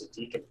days to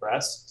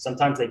decompress.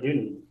 Sometimes they do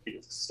need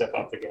to step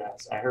off the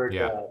gas. I heard,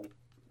 I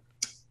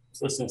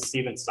was listening to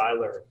Steven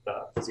Seiler,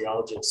 the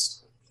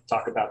physiologist,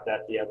 talk about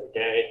that the other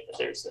day.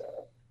 There's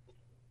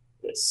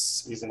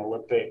he's an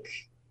Olympic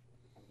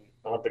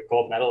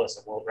gold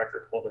medalist, a world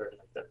record holder in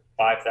like the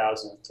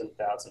 5,000 and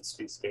 10,000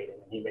 speed skating.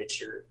 And he made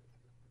sure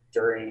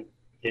during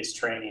his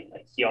training,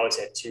 like he always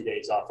had 2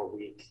 days off a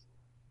week,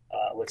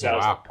 which I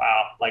was like,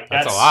 wow, like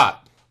that's a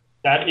lot.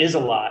 That is a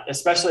lot,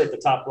 especially at the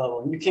top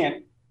level. And you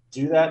can't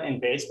do that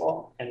in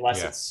baseball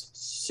unless it's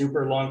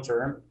super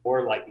long-term,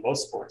 or like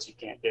most sports you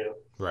can't do.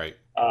 Right.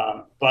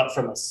 But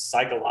from a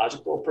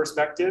psychological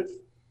perspective,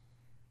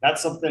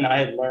 that's something I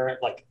had learned.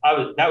 Like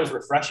that was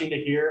refreshing to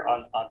hear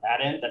on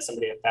that end, that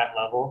somebody at that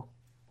level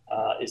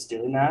is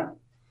doing that.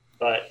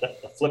 But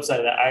the flip side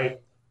of that, I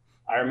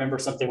remember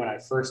something when I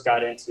first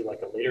got into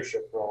like a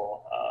leadership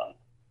role.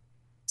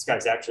 This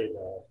guy's actually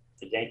the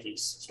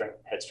Yankees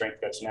head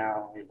strength coach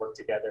now. We work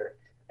together,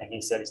 and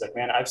he's like,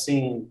 man, I've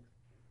seen,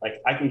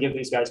 like, I can give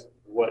these guys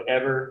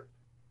whatever,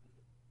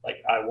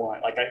 like, I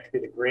want. Like, I could be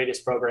the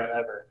greatest program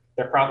ever.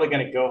 They're probably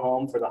going to go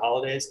home for the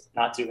holidays,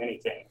 not do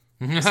anything.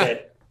 He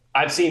said,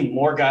 I've seen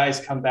more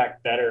guys come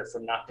back better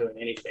from not doing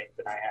anything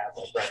than I have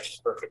like running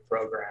a perfect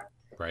program.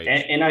 Right.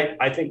 And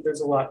I think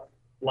there's a lot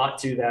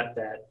to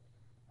that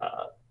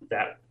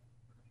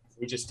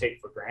we just take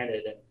for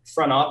granted. And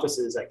front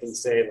offices, I can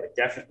say, like,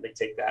 definitely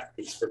take that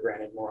piece for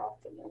granted more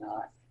often than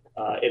not,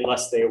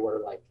 unless they were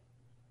like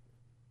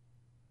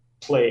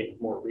played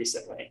more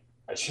recently,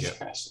 I should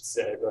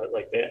say. But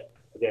like that,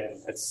 again,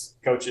 it's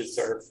coaches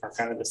are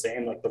kind of the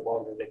same. Like, the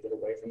longer they get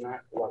away from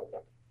that, a lot of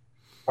the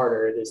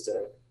harder it is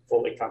to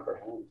fully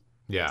comprehend.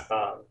 Yeah.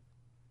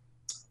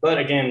 But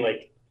again,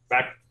 like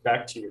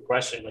back to your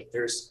question, like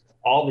there's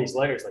all these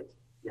layers, like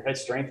your head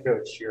strength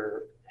coach,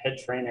 your head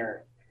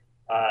trainer,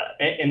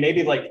 and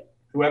maybe like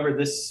whoever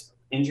this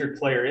injured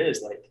player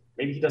is, like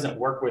maybe he doesn't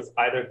work with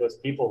either of those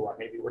people, or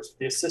maybe works with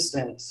the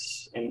assistant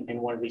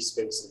in one of these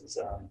spaces.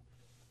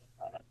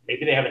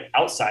 Maybe they have an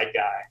outside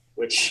guy,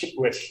 which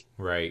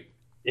right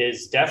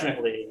is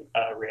definitely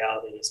a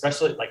reality,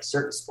 especially like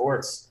certain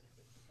sports.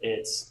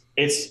 It's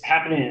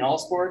happening in all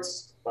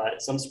sports,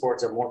 but some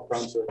sports are more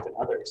prone to it than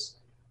others.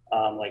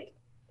 Like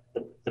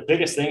the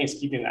biggest thing is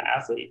keeping the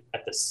athlete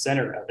at the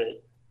center of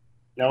it,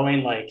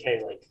 knowing like,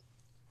 hey, like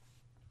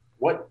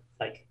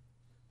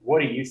what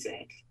do you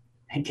think,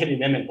 and getting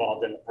them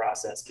involved in the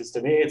process. Because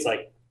to me, it's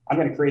like, I'm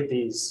going to create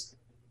these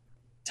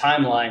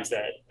timelines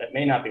that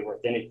may not be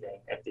worth anything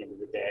at the end of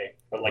the day,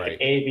 but like an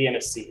A, B, and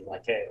a C.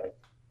 Like, hey, like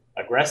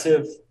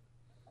aggressive,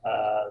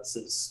 this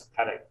is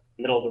kind of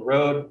middle of the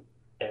road,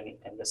 and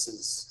this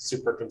is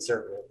super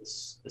conservative.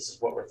 This is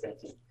what we're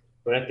thinking.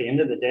 But at the end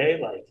of the day,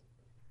 like,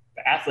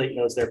 the athlete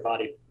knows their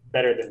body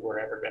better than we're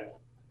ever going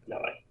to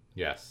know it.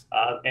 Yes.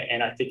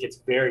 And I think it's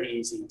very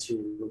easy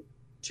to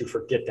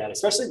forget that,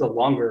 especially the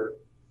longer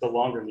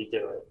you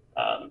do it.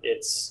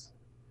 It's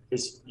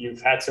because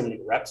you've had so many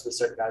reps with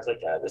certain guys,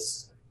 like, this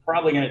is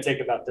probably going to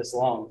take about this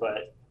long,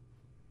 but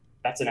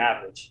that's an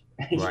average,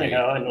 right. You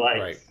know, and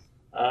like,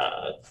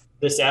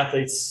 this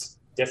athlete's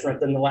different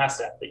than the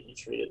last athlete you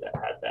treated that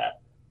had that.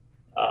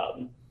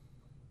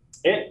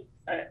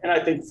 And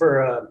I think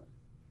for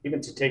even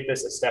to take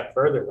this a step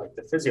further, like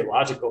the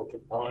physiological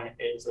component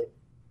is like,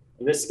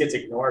 this gets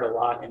ignored a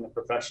lot in the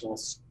professional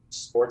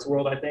sports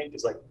world, I think,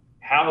 is like,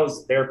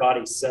 how's their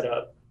body set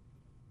up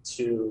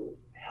to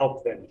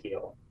help them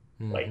heal?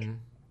 Mm-hmm. Like,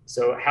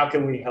 so how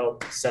can we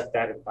help set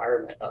that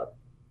environment up?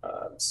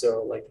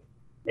 So like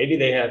maybe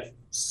they have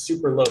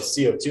super low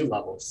CO2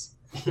 levels,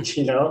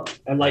 you know,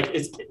 and like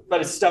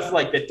but it's stuff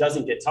like that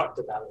doesn't get talked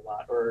about a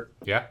lot. Or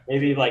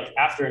maybe like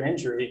after an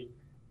injury,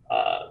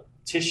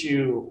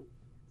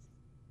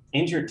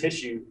 injured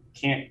tissue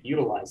can't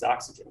utilize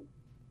oxygen.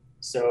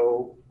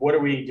 So what are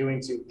we doing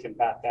to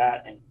combat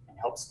that and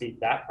help speed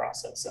that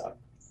process up?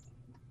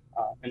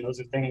 And those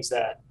are things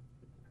that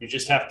you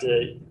have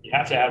to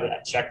have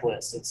that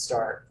checklist and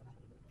start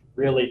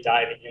really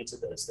diving into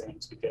those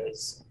things,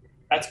 because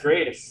that's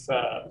great if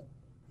a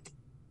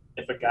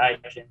guy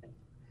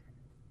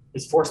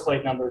his force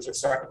plate numbers are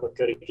starting to look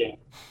good again.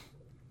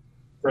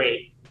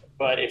 Great.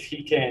 But if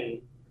he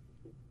can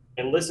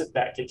elicit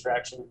that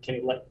contraction, can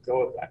he let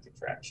go of that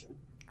contraction?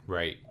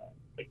 Right.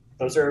 Like,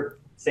 those are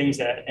things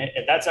that,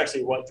 and that's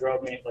actually what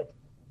drove me. Like,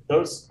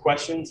 those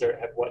questions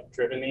have what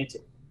driven me to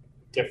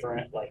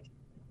different like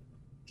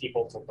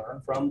people to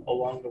learn from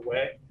along the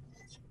way.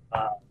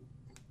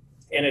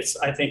 And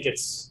I think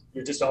it's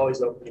you're just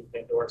always opening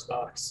Pandora's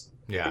box.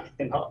 Yeah.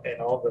 In all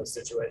of those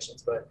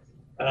situations. But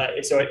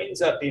so it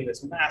ends up being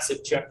this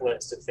massive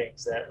checklist of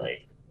things that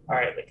like, all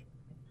right, like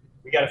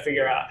we got to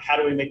figure out how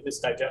do we make this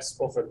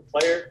digestible for the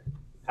player?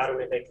 How do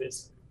we make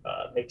this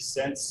make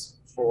sense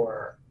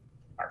for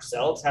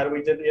ourselves? How do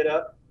we divvy it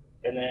up?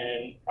 And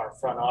then our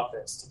front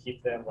office to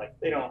keep them like,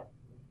 they don't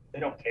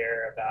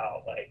care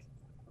about like,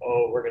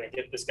 oh, we're going to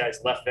get this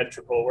guy's left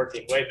ventricle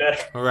working way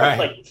better.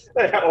 Right.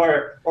 Like,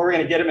 or we're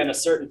going to get him in a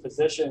certain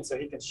position so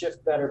he can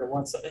shift better to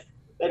one side.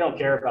 They don't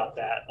care about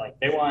that. Like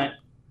they want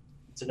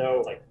to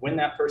know like when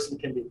that person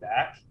can be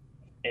back,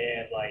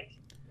 and like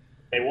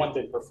they want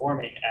them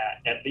performing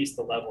at least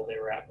the level they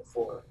were at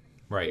before.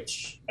 Right.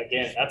 Which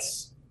again,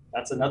 that's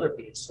another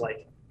piece.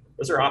 Like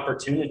those are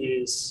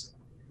opportunities,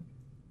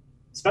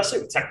 especially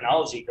with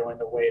technology going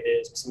the way it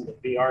is, with some of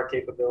the VR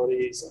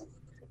capabilities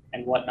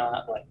and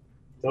whatnot. Like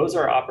those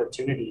are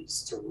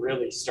opportunities to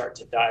really start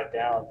to dive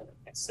down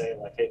and say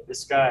like, hey,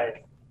 this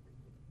guy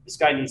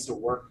needs to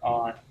work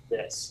on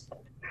this.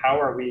 How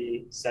are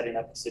we setting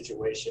up a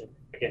situation,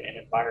 again, an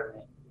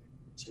environment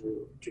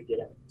to get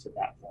him to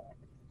that point?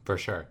 For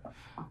sure.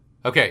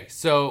 Okay,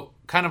 so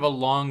kind of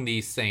along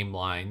these same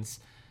lines,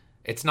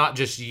 it's not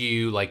just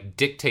you like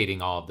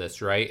dictating all of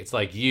this, right? It's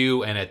like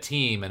you and a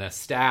team and a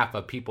staff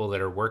of people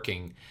that are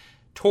working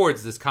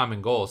towards this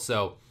common goal.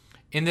 So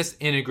in this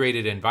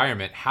integrated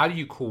environment, how do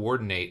you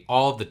coordinate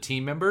all of the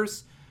team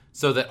members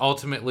so that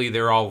ultimately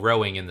they're all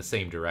rowing in the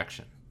same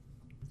direction?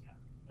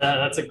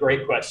 That's a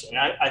great question.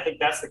 I think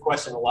that's the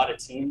question a lot of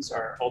teams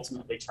are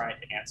ultimately trying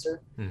to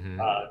answer,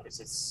 because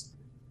it's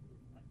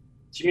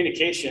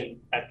communication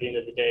at the end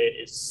of the day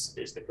is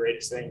the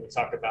greatest thing. We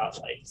talk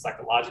about like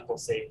psychological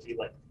safety,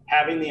 like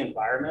having the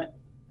environment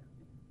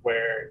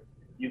where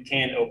you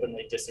can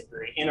openly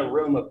disagree in a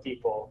room of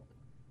people,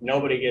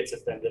 nobody gets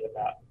offended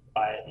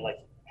by it, and like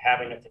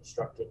having a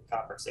constructive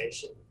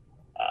conversation.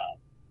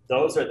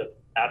 Those are the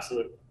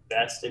absolute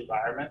best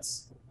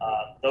environments.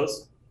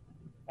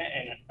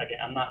 And again,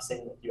 I'm not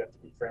saying that you have to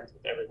be friends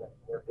with everyone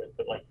you work with,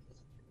 but like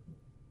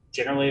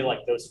generally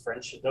like those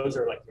friendships, those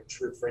are like your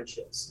true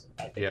friendships,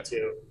 I think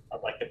too,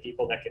 of like the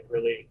people that can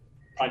really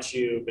punch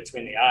you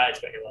between the eyes,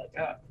 but you're like,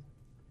 oh,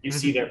 you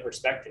see their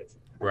perspective.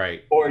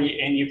 Right.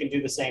 And you can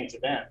do the same to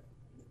them.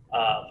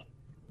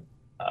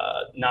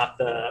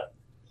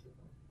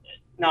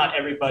 Not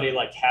everybody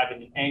like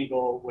having an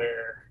angle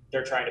where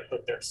they're trying to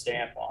put their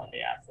stamp on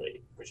the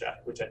athlete, which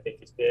I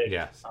think is big.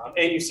 Yes.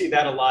 And you see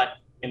that a lot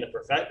in the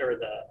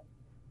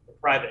the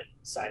private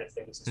side of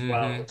things as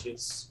well, which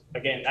is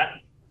again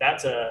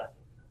that's a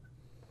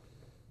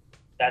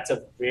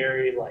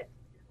very like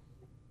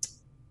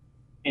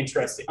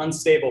interesting,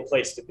 unstable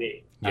place to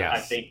be. Yes. I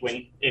think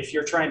if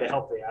you're trying to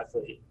help the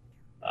athlete,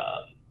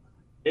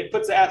 it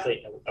puts the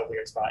athlete in a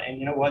weird spot. And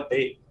you know what?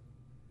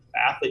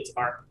 Athletes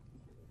aren't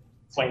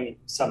claiming,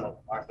 some of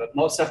them are, but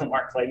most of them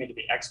aren't claiming to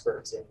be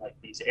experts in like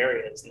these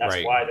areas, and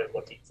that's why they're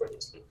looking for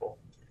these people,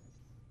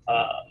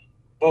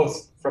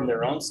 both from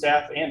their own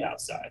staff and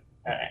outside.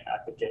 And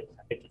I think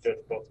it goes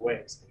both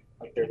ways.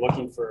 Like they're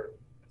looking for,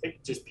 I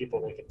think, just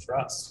people they can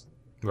trust.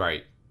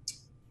 Right.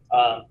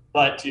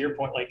 But to your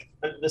point, like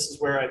this is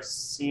where I've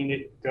seen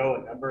it go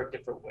a number of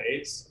different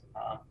ways.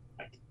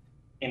 Like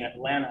in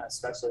Atlanta,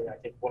 especially, I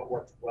think what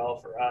worked well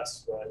for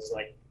us was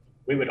like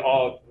we would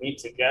all meet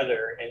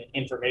together, and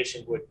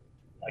information would,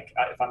 like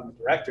if I'm the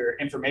director,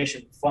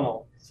 information would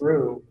funnel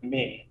through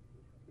me.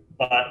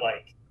 But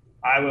like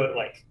I would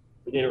like,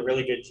 we did a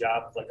really good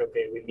job of like,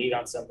 okay, we meet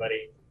on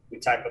somebody, we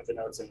type up the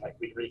notes, and like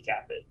we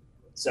recap it.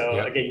 So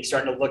again, you're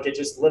starting to look at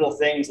just little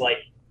things like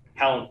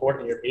how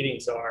important your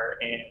meetings are,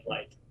 and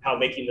like how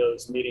making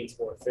those meetings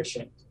more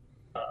efficient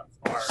are.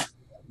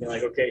 You're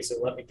like, okay, so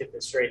let me get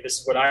this straight. This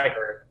is what I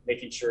heard.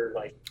 Making sure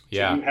like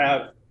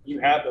you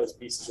have those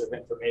pieces of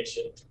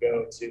information to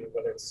go to,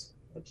 whether it's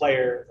the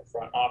player, the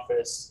front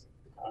office,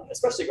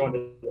 especially going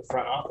to the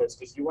front office,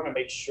 because you want to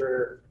make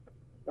sure,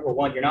 number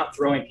one, you're not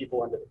throwing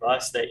people under the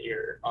bus that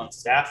you're on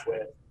staff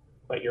with,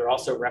 but you're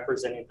also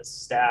representing the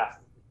staff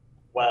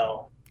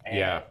well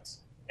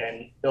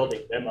and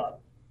building them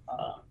up.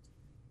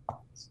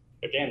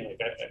 Again, like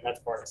that's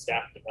part of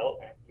staff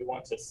development. You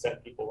want to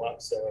set people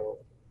up so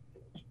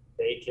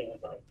they can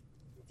like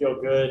feel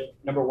good.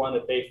 Number one,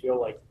 that they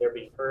feel like they're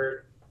being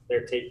heard.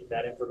 They're taking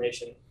that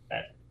information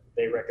that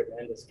they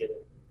recommend is getting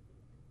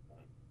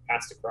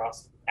passed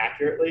across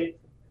accurately,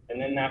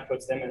 and then that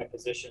puts them in a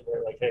position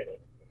where like, hey,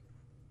 like,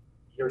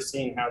 you're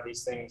seeing how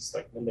these things,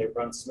 like when they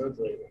run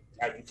smoothly,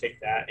 how you take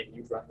that and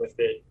you run with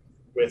it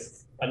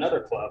with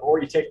another club,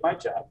 or you take my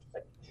job.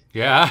 Like,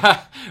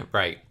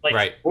 right.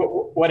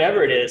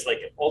 Whatever it is, like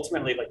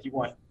ultimately, like you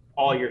want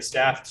all your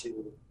staff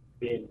to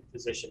be in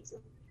positions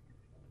that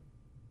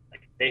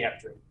like they have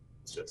dreams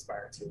to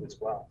aspire to as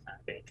well. I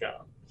think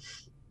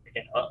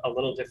again, a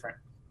little different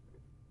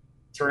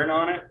turn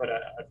on it, but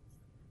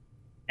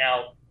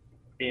now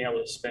being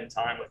able to spend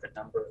time with a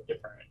number of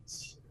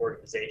different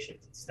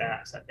organizations and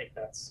staffs, I think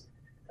that's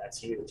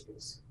huge,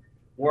 because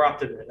more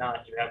often than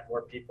not, you have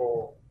more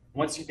people,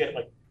 once you get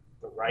like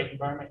the right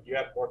environment, you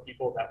have more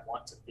people that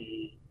want to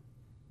be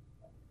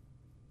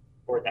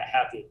or that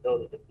have the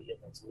ability to be in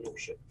those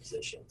leadership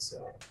positions.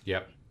 So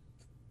yep.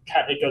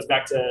 It goes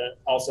back to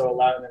also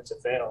allowing them to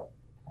fail.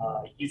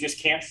 You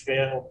just can't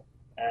fail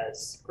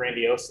as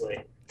grandiosely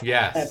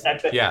yes.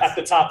 at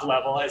the top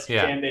level as you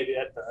can maybe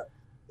at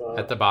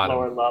the bottom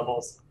lower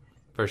levels.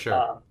 For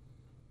sure.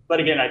 But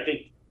again, I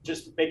think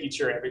just making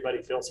sure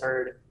everybody feels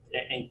heard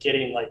and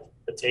getting like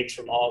the takes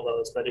from all of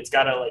those, but it's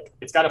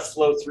gotta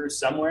flow through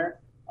somewhere.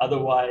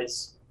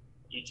 Otherwise,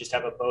 you just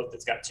have a boat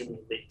that's got too many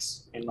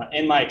leaks.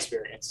 In my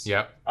experience,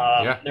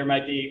 there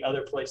might be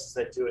other places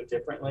that do it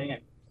differently.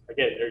 And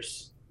again,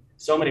 there's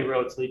so many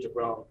roads lead to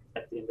Rome.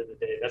 At the end of the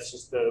day, that's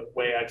just the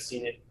way I've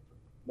seen it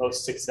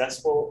most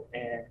successful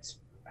and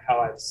how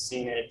I've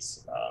seen it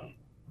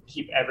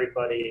keep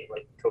everybody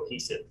like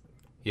cohesive.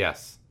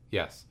 Yes.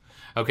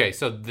 Okay,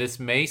 so this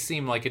may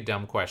seem like a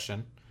dumb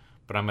question,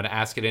 but I'm going to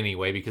ask it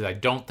anyway because I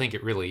don't think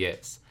it really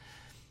is.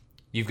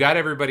 You've got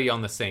everybody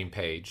on the same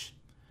page.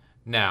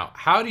 Now,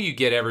 how do you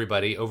get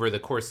everybody over the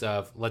course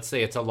of, let's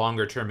say it's a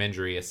longer term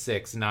injury, a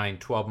 6, 9,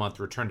 12-month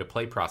return to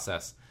play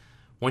process?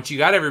 Once you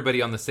got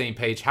everybody on the same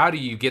page, how do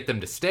you get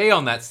them to stay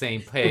on that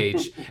same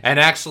page and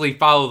actually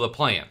follow the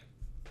plan?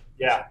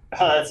 Yeah,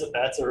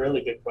 that's a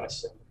really good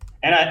question.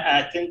 And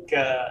I think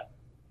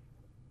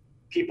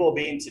people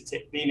being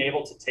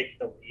able to take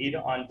the lead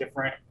on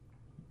different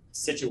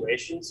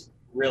situations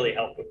really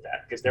help with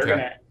that, because they're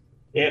gonna,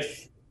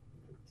 if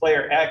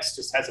player X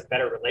just has a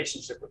better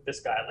relationship with this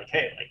guy, like,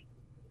 hey, like,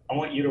 I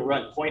want you to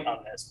run point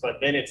on this, but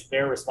then it's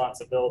their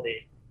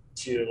responsibility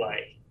to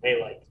like, hey,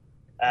 like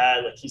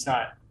he's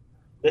not,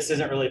 this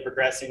isn't really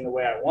progressing the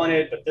way I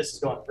wanted, but this is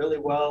going really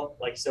well.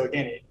 Like, so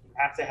again, you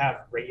have to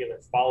have regular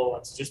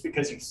follow-ups. Just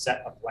because you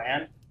set a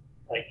plan,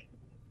 like,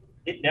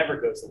 it never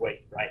goes the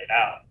way you write it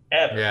out,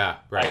 ever. Yeah,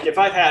 right. Like, if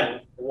I've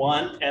had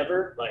one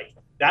ever, like,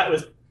 that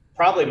was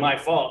probably my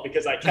fault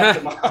because I kept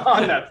him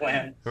on that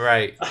plan.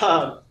 Right.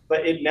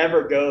 But it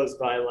never goes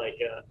by like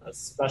a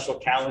special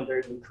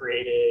calendar you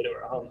created,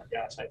 or, oh my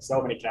gosh, I have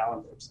so many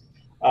calendars.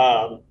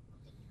 But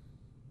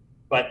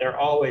they're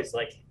always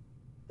like,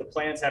 the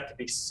plans have to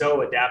be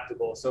so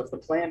adaptable. So if the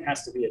plan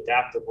has to be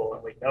adaptable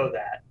and we know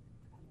that,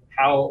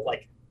 how,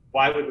 like,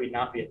 why would we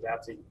not be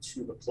adapting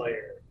to the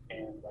player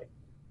and like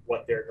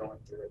what they're going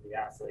through, the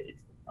athlete?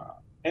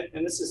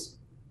 And this is,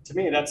 to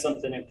me, that's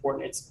something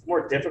important. It's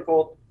more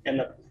difficult in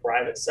the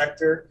private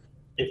sector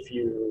if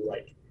you,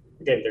 like,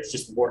 again, there's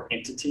just more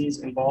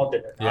entities involved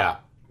and they're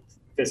not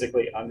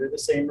physically under the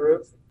same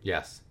roof.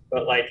 Yes.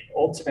 But like,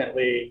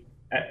 ultimately,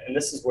 and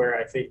this is where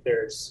I think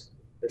there's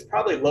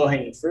probably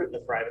low-hanging fruit in the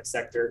private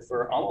sector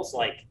for almost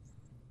like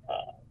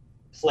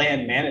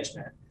plan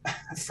management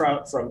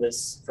from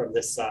this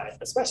side,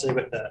 especially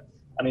with the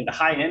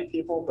high-end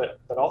people,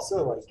 but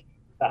also like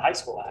the high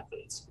school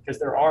athletes, because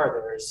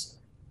there's,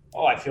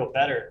 oh, I feel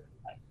better.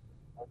 Like,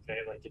 okay,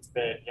 like, it's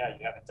been, you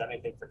haven't done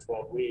anything for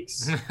 12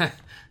 weeks,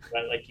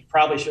 but like, you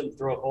probably shouldn't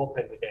throw a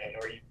bullpen today,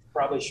 or we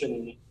probably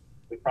shouldn't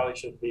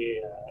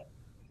be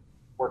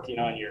working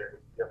on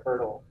your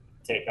hurdle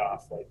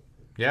takeoff. Like,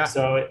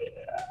 so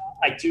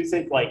I do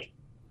think like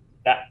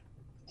that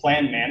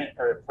program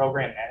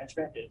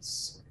management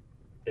is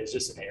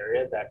just an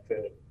area that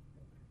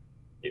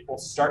it will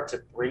start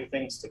to bring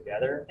things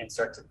together and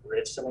start to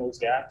bridge some of those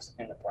gaps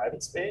in the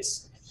private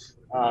space.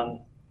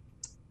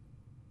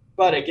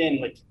 But again,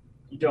 like,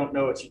 you don't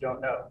know what you don't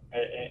know.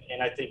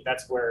 And I think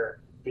that's where,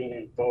 being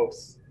in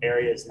both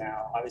areas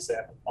now, obviously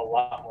I have a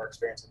lot more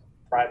experience in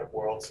the private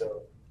world,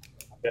 so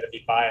I've got to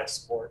be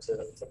biased more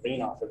to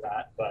lean off of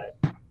that. But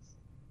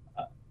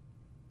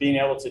being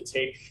able to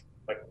take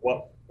like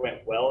what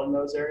went well in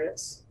those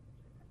areas,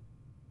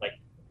 like,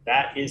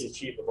 that is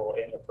achievable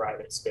in the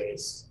private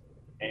space.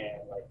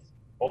 And like,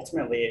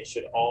 ultimately it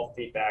should all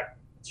feed back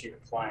to your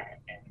client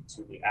and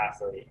to the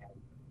athlete and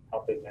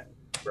helping them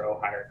grow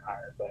higher and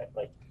higher. But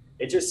like,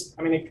 it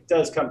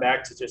does come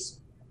back to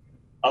just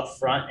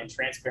upfront and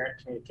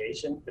transparent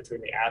communication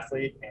between the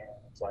athlete and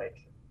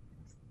like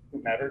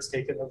whomever's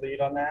taking the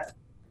lead on that,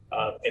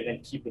 and then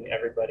keeping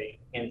everybody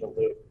in the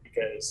loop,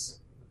 because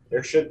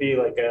there should be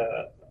like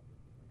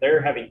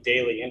they're having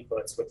daily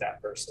inputs with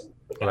that person,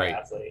 with that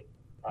athlete.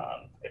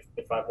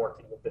 If I'm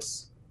working with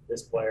this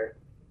player,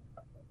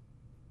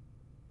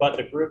 but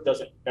the group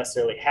doesn't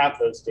necessarily have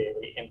those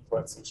daily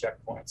inputs and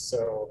checkpoints.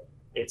 So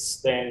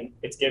it's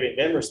giving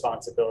them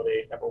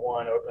responsibility, number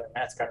one, and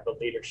that's kind of a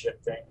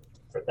leadership thing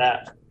for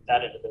that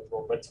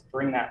individual, but to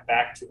bring that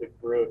back to the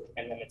group,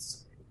 and then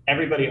it's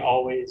everybody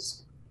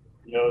always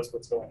knows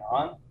what's going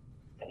on.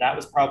 And that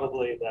was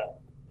probably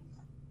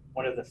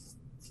one of the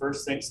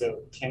first things.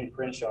 So Ken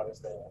Crenshaw is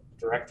the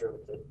director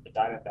with the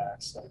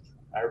Diamondbacks. Like,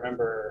 I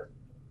remember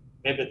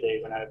vividly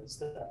when I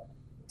was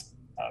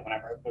when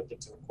I moved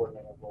into a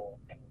coordinator role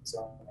in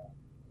Arizona,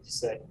 he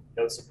said,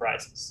 no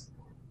surprises.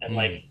 And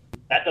like,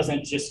 that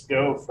doesn't just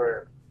go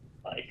for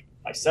like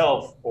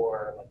myself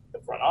or like the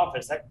front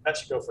office, that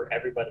should go for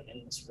everybody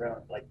in this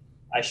room. Like,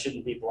 I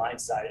shouldn't be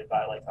blindsided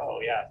by like, oh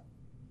yeah,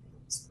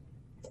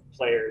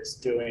 players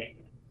doing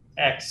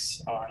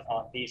X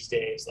on these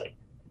days. Like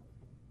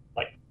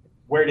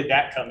where did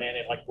that come in,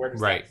 and like, where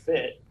does that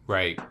fit?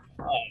 Right.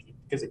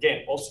 Because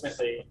again,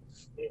 ultimately,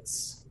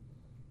 it's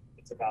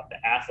about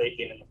the athlete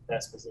being in the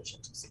best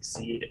position to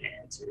succeed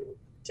and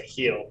to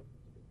heal,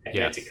 and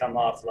then to come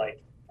off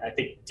like, I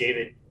think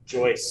David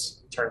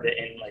Joyce termed it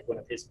in like one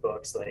of his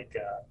books, like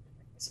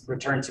it's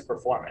return to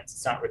performance.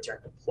 It's not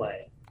return to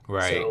play.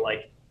 Right. So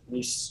like when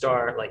you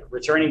start like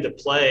returning to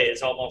play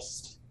is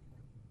almost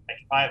like,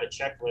 if I have a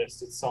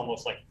checklist, it's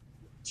almost like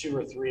 2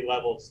 or 3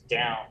 levels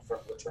down from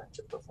return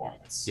to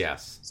performance.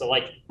 Yes. So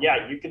like,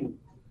 yeah, you can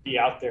be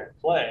out there and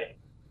play,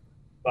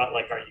 but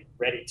like, are you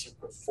ready to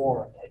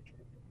perform? Like,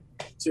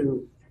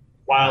 2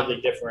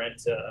 wildly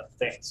different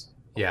things.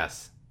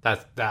 Yes.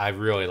 That I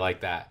really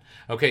like that.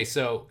 Okay,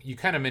 so you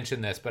kind of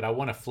mentioned this, but I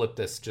want to flip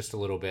this just a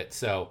little bit.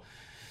 So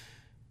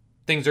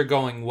things are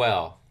going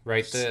well,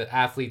 right? The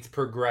athlete's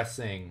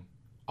progressing.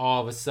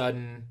 All of a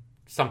sudden,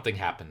 something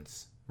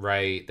happens,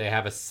 right? They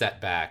have a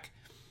setback.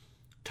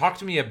 Talk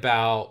to me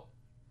about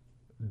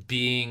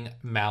being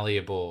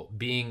malleable,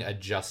 being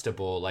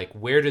adjustable. Like,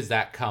 where does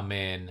that come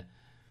in?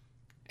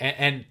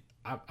 And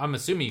I'm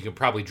assuming you can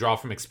probably draw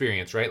from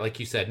experience, right? Like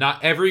you said,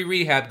 not every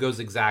rehab goes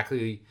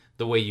exactly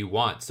the way you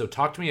want. So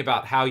talk to me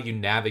about how you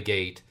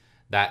navigate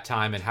that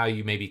time and how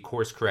you maybe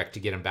course correct to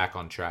get them back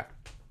on track.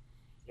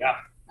 Yeah,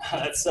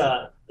 that's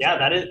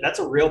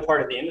a real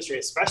part of the industry,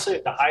 especially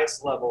at the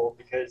highest level,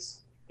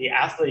 because the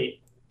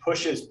athlete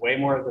pushes way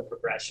more of the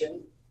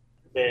progression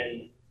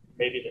than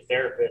maybe the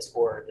therapist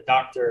or the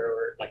doctor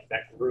or like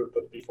that group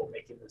of people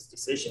making those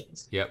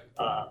decisions. Yep.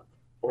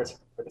 Or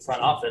for the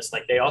front office,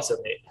 like they also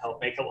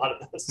help make a lot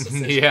of those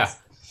decisions. Yeah.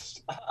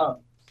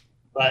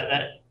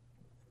 But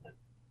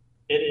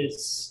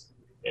it's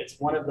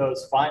one of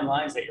those fine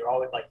lines that you're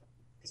always like,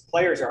 because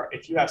players are,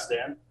 if you ask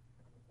them,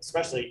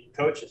 especially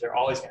coaches, are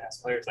always going to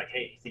ask players like,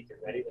 hey, you think you're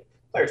ready? Like,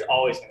 players are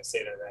always going to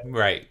say they're ready.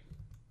 Right.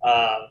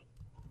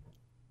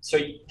 So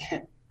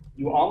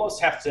you almost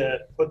have to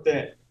put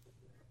them,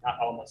 not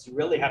almost, you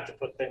really have to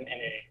put them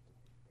in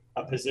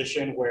a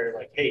position where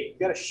like, hey, you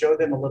got to show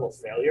them a little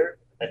failure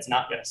that's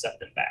not going to set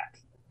them back.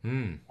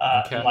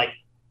 Okay. And like,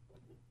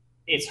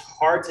 it's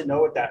hard to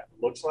know what that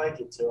looks like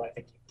until I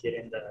think you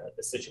get into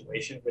the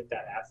situation with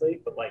that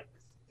athlete. But like,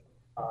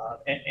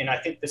 and I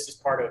think this is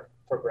part of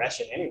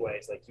progression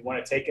anyways. Like, you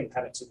want to take them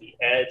kind of to the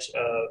edge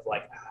of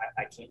like,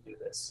 I can't do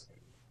this.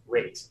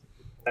 Great.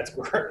 That's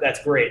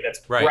great.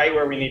 That's right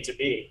where we need to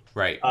be.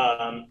 Right.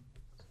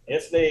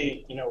 If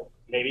they,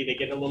 maybe they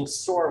get a little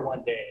sore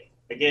one day.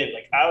 Again,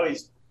 like I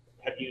always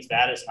have used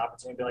that as an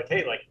opportunity to be like,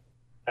 hey, like,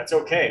 that's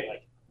okay.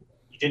 Like,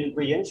 you didn't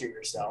re-injure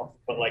yourself,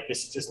 but like,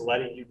 this is just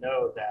letting you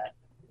know that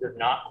you're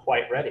not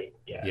quite ready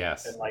yet.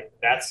 Yes. And like,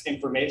 that's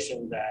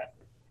information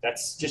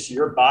that's just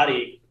your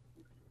body.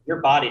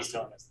 Your body's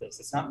telling us this.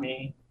 It's not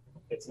me.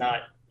 It's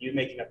not you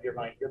making up your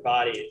mind. Your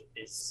body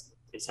is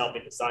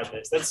helping decide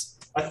this. That's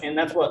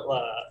what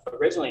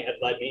originally had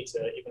led me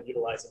to even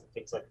utilizing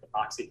things like the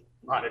Moxy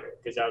monitor,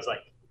 because I was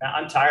like,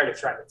 I'm tired of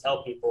trying to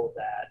tell people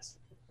that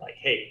like,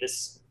 hey,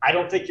 I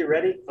don't think you're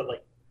ready, but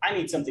like, I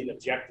need something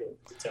objective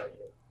to tell you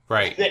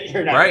that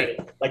you're not ready.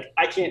 Like,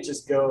 I can't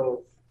just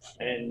go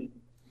and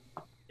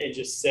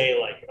just say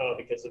like, oh,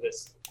 because of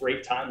this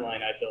great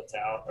timeline I built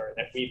out or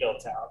that we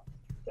built out,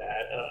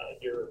 that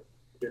you're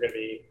going to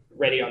be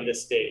ready on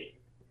this date.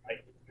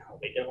 Like, no,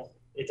 they don't.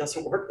 It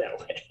doesn't work that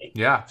way.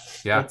 Yeah.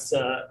 It's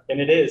and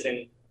it is.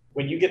 And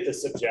when you get the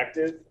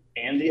subjective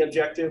and the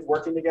objective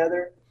working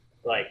together,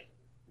 like,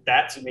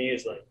 that to me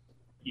is like,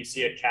 you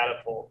see a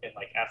catapult in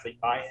like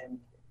athlete buy-in,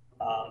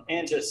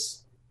 and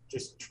just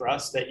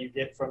trust that you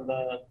get from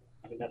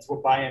that's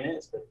what buy-in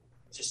is, but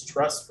just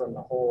trust from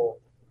the whole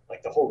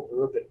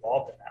group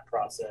involved in that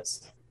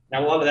process.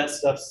 Now, a lot of that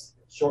stuff's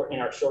in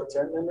our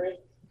short-term memory.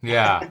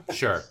 Yeah,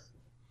 sure.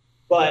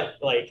 But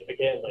like,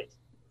 again, like,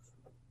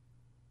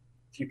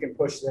 if you can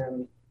push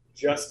them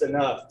just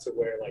enough to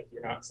where like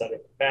you're not setting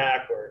them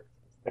back, or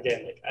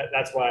again, like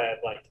that's why I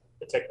like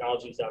the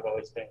technologies I've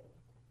always been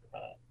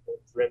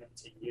driven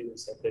to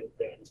use have been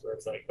things where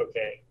it's like,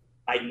 okay,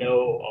 I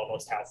know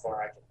almost how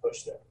far I can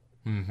push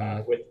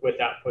them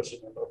without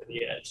pushing them over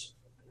the edge.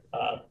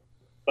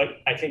 But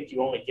I think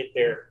you only get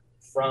there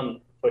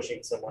from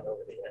pushing someone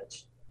over the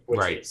edge,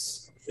 which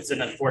is, it's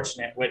an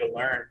unfortunate way to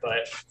learn,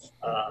 but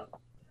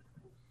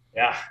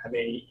yeah, I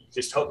mean, you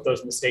just hope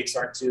those mistakes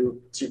aren't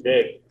too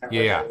big. Like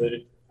I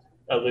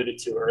alluded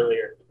to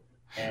earlier.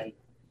 And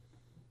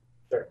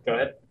go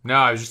ahead. No,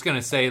 I was just going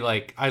to say,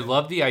 like, I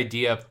love the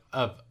idea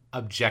of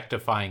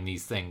objectifying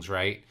these things,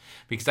 right?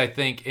 Because I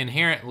think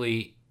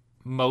inherently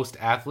most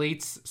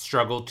athletes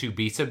struggle to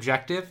be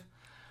subjective,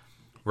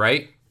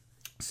 right?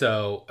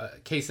 So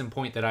case in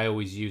point that I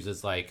always use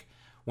is like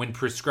when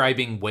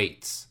prescribing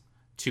weights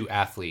to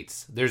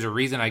athletes. There's a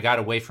reason I got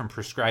away from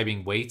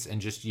prescribing weights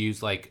and just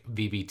use like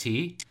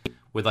VBT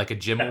with like a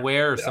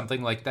GymAware or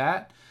something like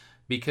that.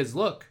 Because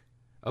look,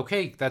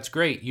 okay, that's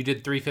great. You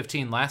did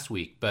 315 last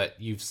week, but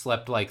you've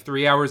slept like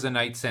 3 hours a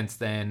night since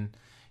then.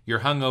 You're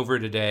hungover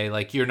today.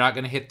 Like, you're not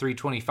going to hit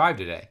 325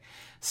 today.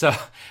 So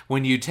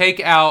when you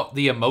take out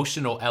the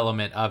emotional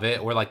element of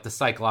it, or like the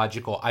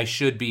psychological, I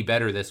should be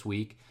better this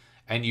week,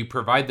 and you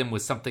provide them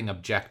with something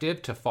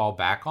objective to fall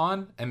back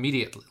on,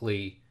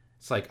 immediately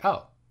it's like,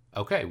 oh,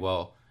 okay,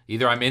 well,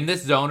 either I'm in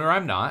this zone or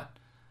I'm not.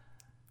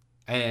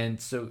 And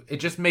so it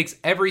just makes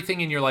everything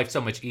in your life so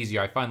much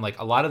easier. I find like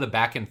a lot of the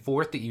back and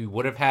forth that you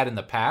would have had in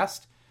the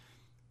past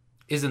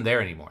isn't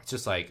there anymore. It's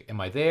just like, am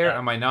I there?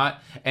 Am I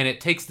not? And it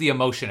takes the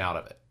emotion out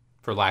of it,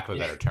 for lack of a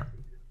better term.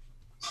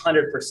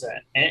 100%.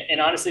 And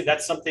honestly,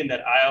 that's something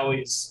that I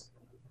always,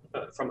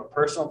 from a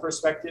personal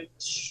perspective,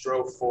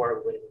 strove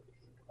for with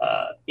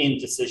in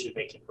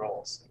decision-making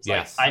roles. It's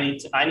yes. Like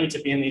I need to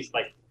be in these,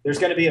 like, there's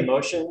going to be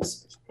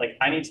emotions. Like,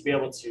 I need to be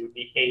able to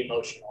be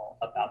emotional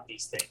about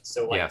these things.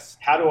 So, like, yes.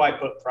 How do I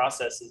put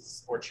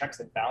processes or checks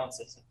and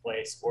balances in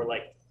place? Or,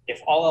 like,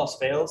 if all else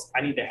fails,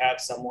 I need to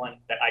have someone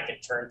that I can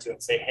turn to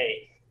and say,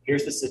 hey,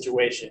 here's the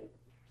situation.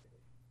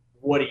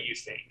 What do you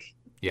think?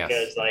 Yes.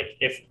 Because, like,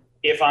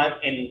 if I'm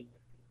in,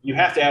 you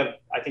have to have,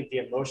 I think, the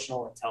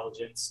emotional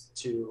intelligence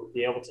to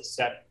be able to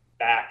step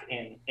back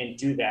and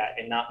do that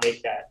and not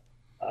make that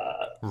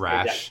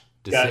rash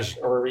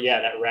decision,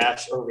 that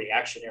rash or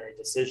reactionary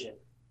decision.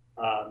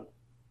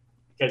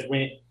 Because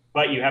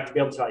but you have to be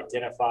able to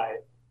identify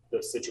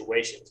those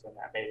situations when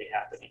that may be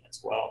happening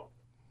as well.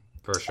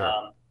 For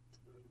sure.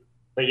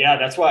 But yeah,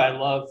 that's why I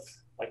love,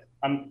 like,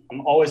 I'm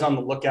always on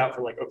the lookout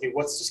for, like, okay,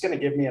 what's just going to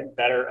give me a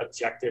better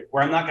objective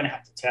where I'm not going to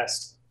have to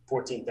test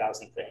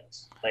 14,000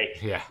 things.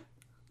 Like, yeah,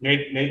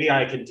 maybe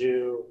I could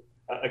do,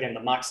 again,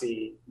 the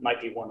Moxie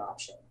might be one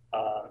option.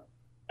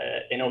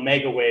 An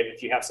Omega Wave,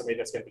 if you have somebody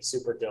that's going to be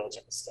super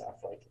diligent and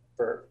stuff, like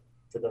for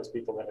those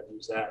people that have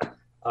used that.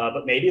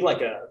 But maybe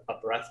like a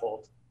breath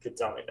hold could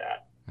tell me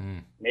that.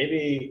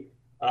 Maybe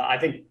I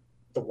think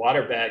the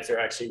water bags are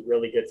actually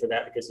really good for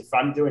that, because if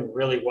I'm doing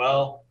really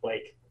well,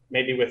 like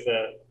maybe with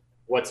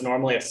what's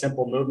normally a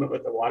simple movement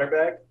with the water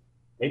bag,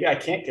 maybe I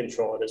can't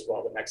control it as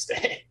well the next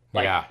day.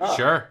 Like,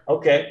 sure.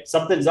 Okay,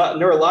 something's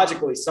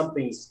neurologically,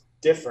 something's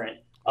different.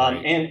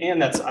 Right.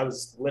 And I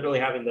was literally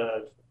having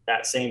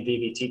that same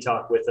VBT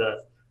talk with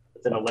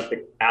an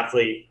Olympic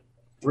athlete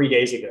 3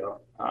 days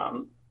ago,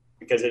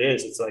 because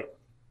it's like,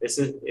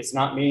 it's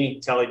not me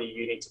telling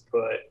you need to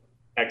put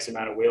X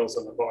amount of wheels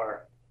on the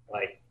bar.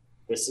 Like,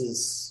 this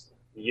is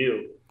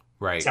you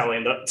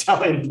telling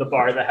the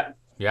bar that.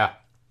 Yeah.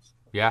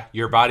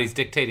 Your body's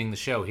dictating the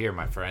show here,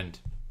 my friend.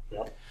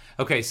 Yep.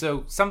 Okay,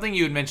 so something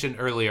you had mentioned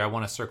earlier I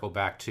want to circle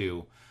back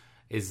to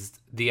is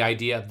the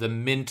idea of the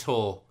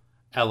mental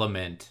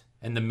element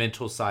and the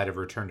mental side of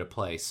return to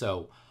play.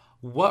 So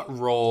what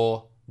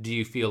role do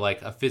you feel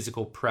like a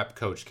physical prep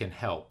coach can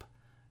help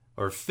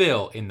or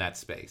fill in that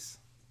space?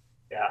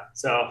 Yeah,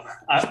 so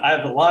I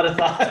have a lot of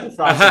thoughts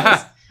on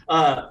this.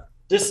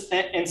 Just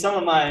and some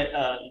of my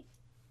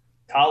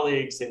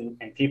colleagues and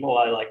people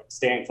I like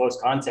stay in close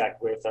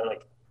contact with,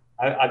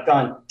 I've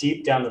gone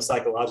deep down the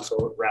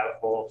psychological rabbit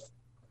hole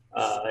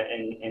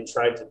and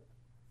tried to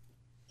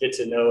get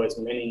to know as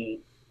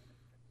many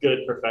good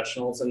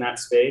professionals in that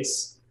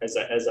space as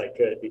I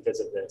could because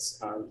of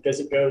this,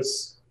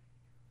 because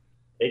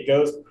it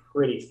goes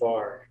pretty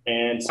far.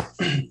 And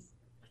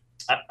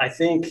I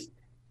think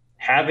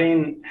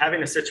having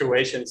a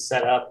situation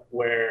set up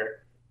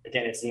where,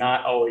 again, it's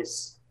not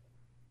always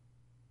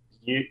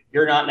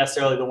you're not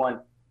necessarily the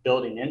one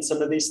building in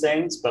some of these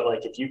things, but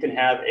like if you can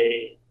have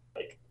a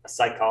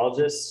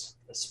psychologist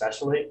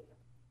especially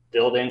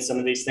build in some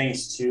of these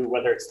things too,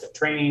 whether it's the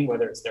training,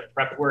 whether it's their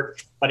prep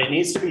work, but it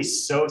needs to be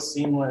so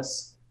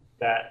seamless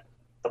that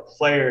the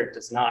player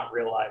does not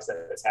realize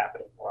that it's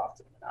happening more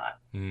often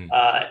than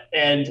not.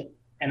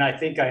 And I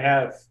think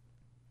I've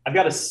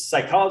got a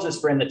psychologist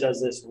friend that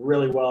does this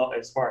really well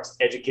as far as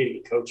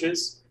educating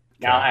coaches.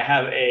 Now I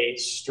have a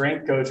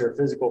strength coach or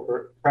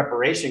physical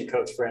preparation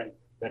coach friend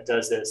that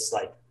does this.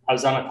 Like, I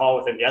was on a call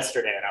with him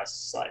yesterday and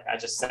I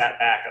just sat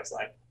back. I was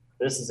like,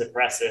 this is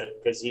impressive,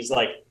 because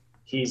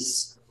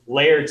he's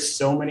layered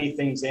so many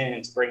things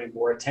in to bring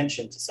more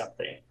attention to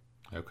something.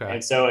 Okay.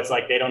 And so it's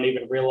like, they don't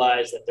even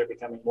realize that they're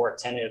becoming more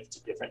attentive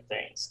to different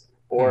things,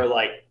 or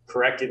like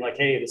correcting, like,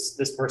 hey,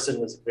 this person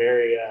was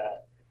very,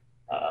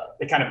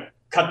 they kind of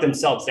cut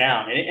themselves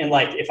down. And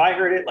like, if I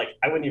heard it, like,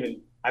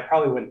 I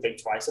probably wouldn't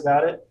think twice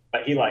about it,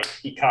 but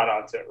he caught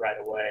onto it right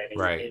away.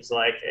 And he's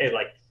like, hey,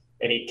 like,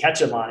 and he'd catch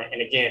him on it.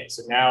 And again,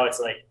 so now it's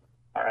like,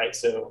 all right,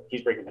 so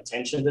he's bringing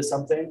attention to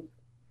something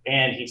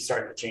and he's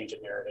starting to change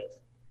a narrative.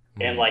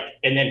 And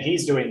then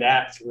he's doing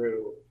that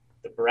through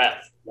the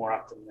breath more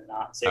often than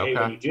not. Say, hey,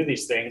 when you do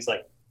these things,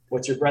 like,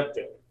 what's your breath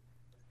doing?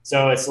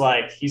 So it's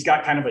like, he's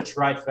got kind of a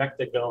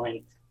trifecta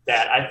going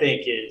that I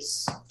think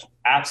is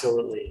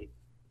absolutely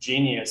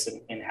genius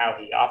in how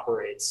he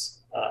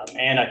operates.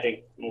 And I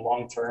think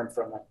long-term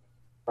from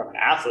an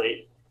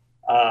athlete,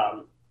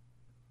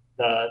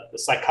 the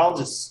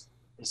psychologist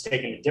is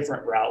taking a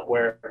different route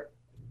where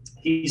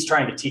he's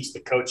trying to teach the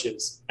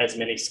coaches as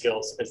many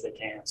skills as they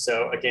can.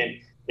 So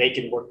again, they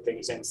can work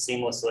things in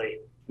seamlessly.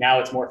 Now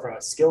it's more from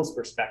a skills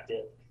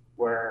perspective,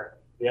 where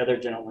the other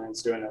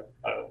gentleman's doing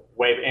a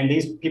way, and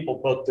these people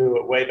both do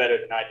it way better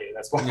than I do.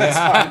 That's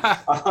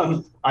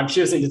why I'm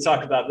choosing to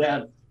talk about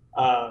them.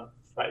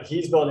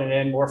 he's building it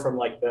in more from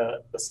like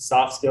the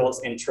soft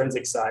skills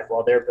intrinsic side,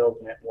 while they're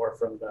building it more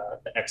from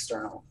the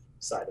external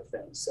side of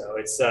things. So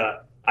it's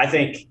I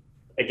think,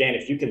 again,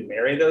 if you can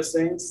marry those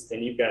things,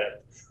 then you've got a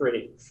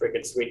pretty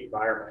freaking sweet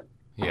environment.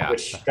 Yeah.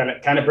 Which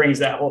kind of brings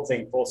that whole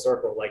thing full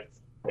circle. Like,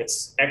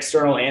 it's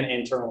external and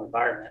internal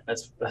environment.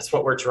 That's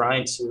what we're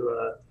trying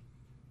to.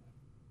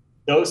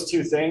 Those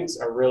two things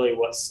are really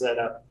what set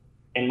up,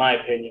 in my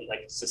opinion,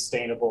 like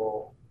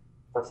sustainable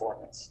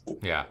performance.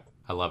 Yeah,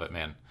 I love it,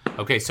 man.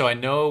 Okay, so I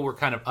know we're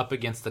kind of up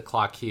against the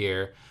clock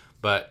here,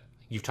 but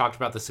you've talked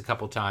about this a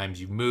couple times.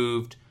 You've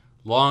moved,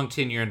 long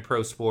tenure in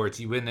pro sports.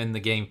 You've been in the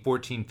game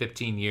 14,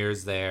 15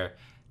 years there.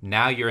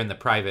 Now you're in the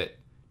private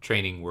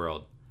training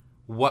world.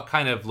 What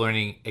kind of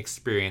learning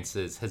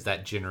experiences has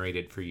that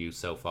generated for you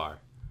so far?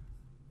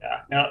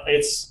 Yeah, now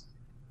it's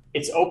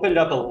opened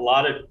up a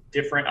lot of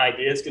different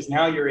ideas, because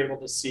now you're able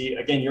to see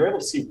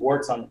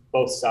warts on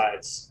both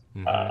sides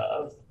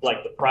of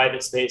like the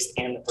private space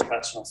and the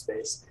professional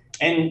space.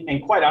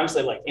 And quite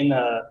honestly, like in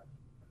the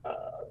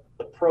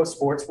pro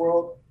sports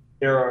world,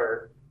 there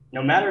are,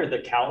 no matter the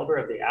caliber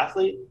of the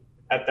athlete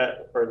at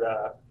that, or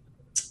the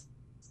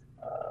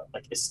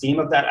like esteem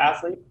of that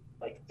athlete,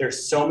 like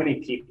there's so many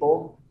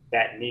people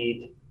that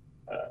need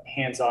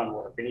hands-on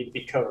work, or need to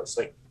be coached.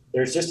 Like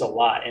there's just a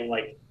lot, and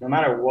like no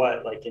matter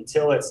what, like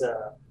until it's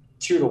a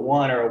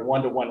 2-to-1 or a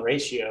 1-to-1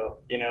 ratio,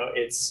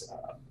 it's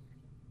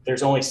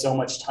there's only so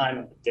much time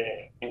in the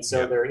day. And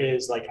so there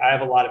is, like, I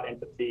have a lot of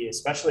empathy,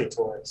 especially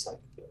towards like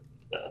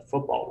the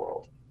football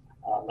world.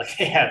 Like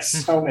they have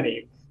so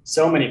many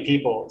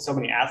people, so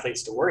many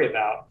athletes to worry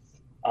about.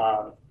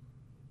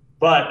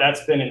 But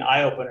that's been an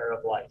eye opener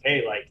of like,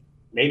 hey, like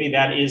maybe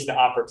that is the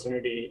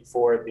opportunity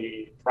for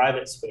the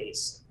private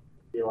space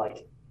to be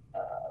like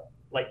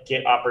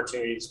get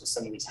opportunities with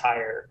some of these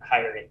higher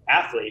end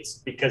athletes,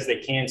 because they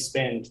can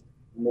spend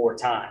more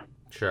time.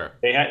 Sure.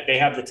 They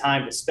have the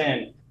time to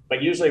spend.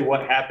 But usually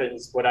what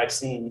happens, what I've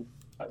seen,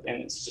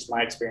 and it's just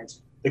my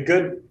experience, the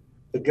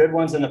good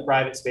ones in the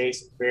private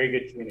space, very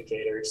good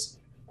communicators,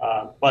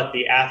 but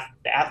the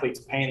athlete's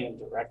paying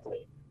them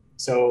directly.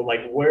 So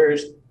like,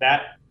 where's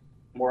that,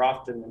 more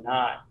often than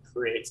not,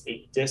 creates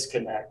a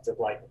disconnect of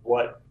like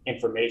what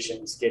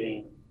information is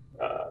getting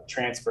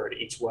transferred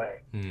each way.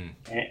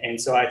 And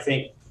so I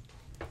think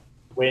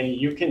when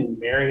you can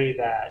marry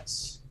that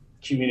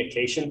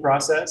communication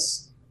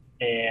process,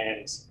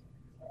 and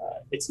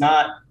it's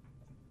not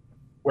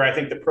where I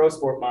think the pro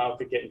sport model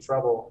could get in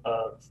trouble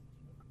of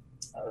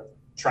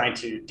trying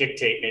to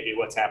dictate maybe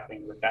what's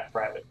happening with that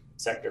private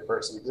sector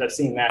person, because I've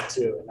seen that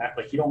too. And that,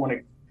 like, you don't want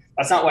to,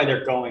 that's not why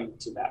they're going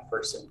to that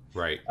person.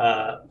 Right.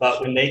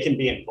 But when they can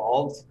be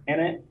involved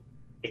in it,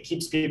 it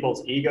keeps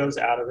people's egos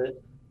out of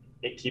it.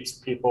 It keeps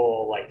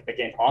people, like,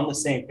 again, on the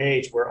same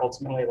page, where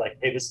ultimately, like,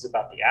 hey, this is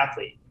about the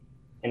athlete.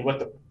 And what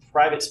the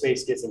private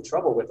space gets in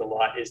trouble with a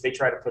lot is they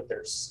try to put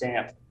their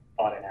stamp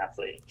on an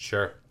athlete.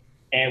 Sure.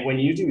 And when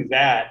you do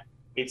that,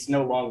 it's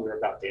no longer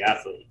about the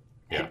athlete.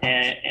 Yeah.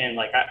 And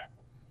like,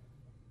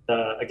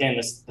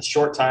 the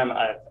short time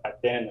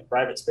I've been in the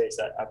private space,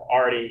 I've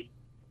already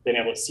been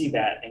able to see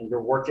that. And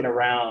you're working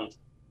around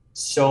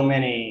so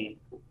many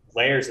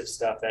layers of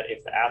stuff that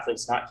if the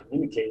athlete's not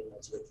communicating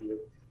those with you,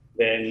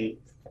 then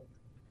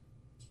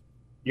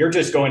you're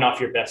just going off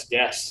your best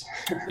guess,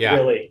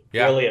 really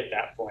at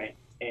that point.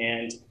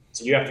 And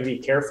so you have to be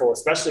careful,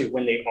 especially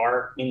when they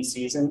are in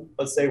season,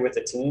 let's say with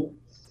a team,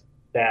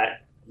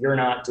 that you're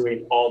not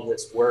doing all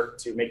this work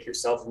to make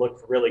yourself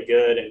look really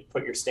good and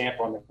put your stamp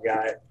on the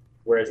guy.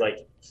 Whereas,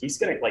 like, he's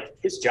going to, like,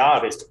 his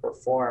job is to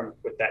perform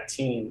with that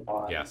team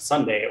on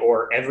Sunday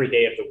or every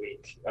day of the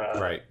week.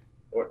 Right.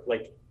 Or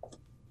like,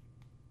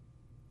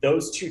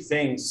 those two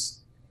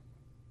things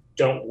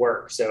don't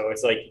work. So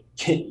it's like,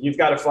 you've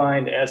got to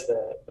find, as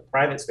the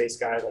private space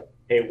guy, like,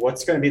 hey,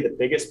 what's going to be the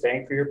biggest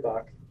bang for your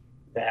buck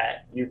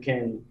that you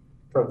can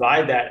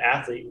provide that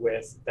athlete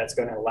with, that's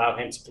going to allow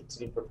him to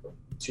continue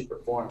to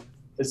perform.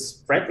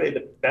 Because frankly,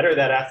 the better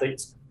that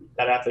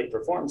athlete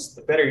performs,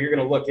 the better you're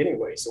going to look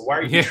anyway. So why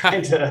are you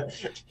trying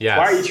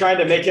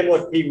to make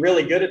him be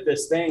really good at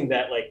this thing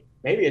that, like,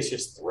 maybe it's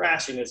just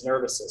thrashing his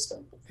nervous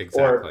system,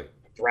 or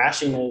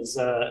thrashing his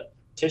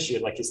tissue,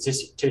 like his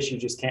tissue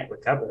just can't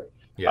recover.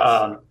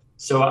 Yes.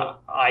 So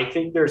I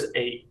think there's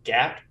a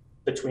gap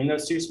between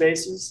those two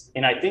spaces,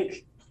 and I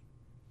think,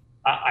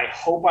 I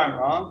hope I'm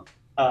wrong,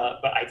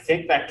 but I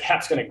think that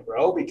gap's going to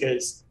grow,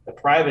 because the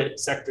private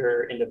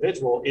sector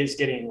individual is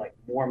getting, like,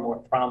 more and more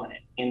prominent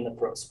in the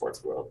pro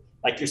sports world.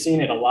 Like, you're seeing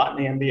it a lot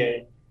in the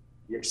NBA,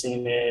 you're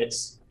seeing it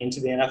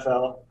into the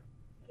NFL,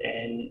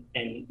 and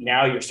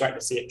now you're starting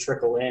to see it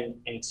trickle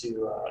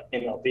into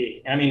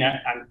MLB. And I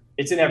mean,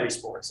 it's in every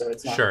sport, so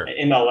it's not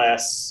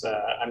MLS.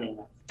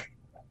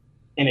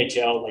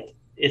 NHL, like,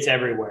 it's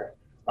everywhere.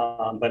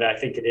 But I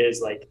think it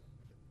is, like,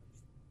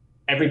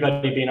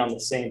 everybody being on the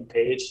same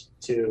page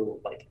to,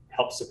 like,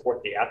 help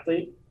support the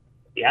athlete.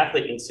 The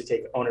athlete needs to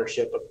take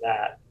ownership of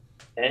that.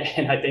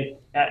 And I think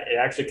it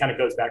actually kind of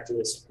goes back to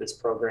this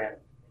program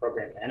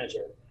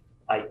manager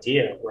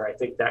idea, where I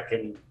think that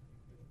can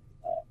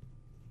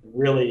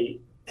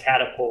really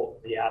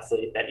catapult the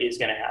athlete that is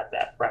going to have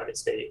that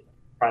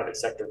private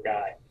sector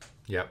guy.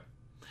 Yep.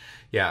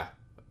 Yeah.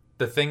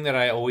 The thing that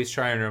I always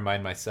try and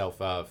remind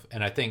myself of,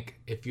 and I think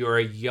if you're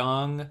a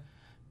young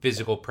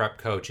physical prep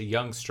coach, a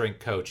young strength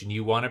coach, and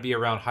you want to be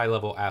around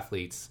high-level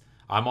athletes,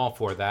 I'm all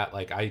for that.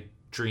 Like, I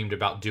dreamed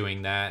about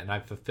doing that, and I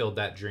fulfilled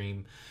that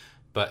dream.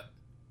 But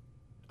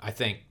I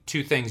think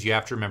two things you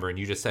have to remember, and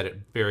you just said it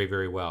very,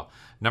 very well.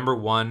 Number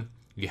one,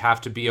 you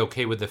have to be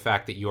okay with the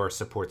fact that you are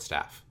support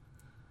staff,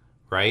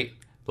 right?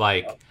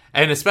 Like,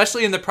 and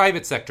especially in the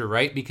private sector,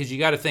 right? Because you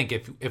got to think,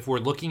 if we're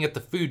looking at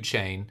the food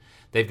chain,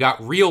 they've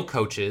got real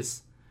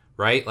coaches,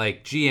 right?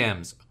 Like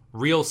GMs,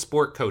 real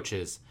sport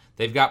coaches.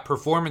 They've got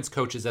performance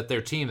coaches at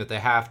their team that they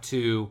have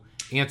to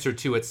answer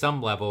to at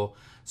some level.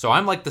 So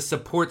I'm like the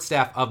support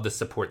staff of the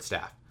support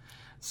staff.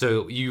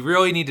 So you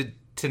really need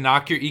to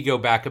knock your ego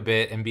back a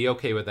bit and be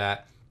okay with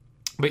that.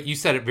 But you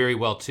said it very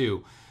well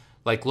too.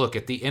 Like, look,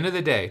 at the end of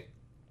the day,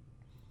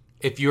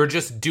 if you're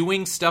just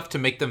doing stuff to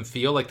make them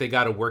feel like they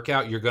got to work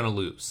out, you're going to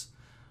lose,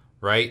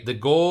 right? The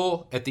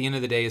goal at the end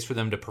of the day is for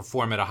them to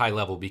perform at a high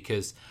level,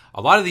 because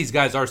a lot of these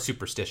guys are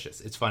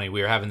superstitious. It's funny,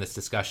 we were having this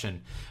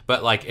discussion,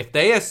 but like if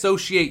they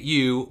associate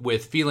you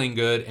with feeling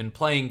good and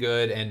playing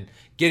good and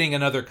getting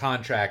another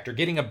contract or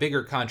getting a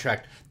bigger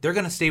contract, they're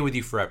going to stay with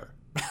you forever,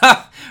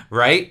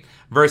 right?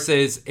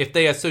 Versus if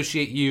they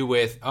associate you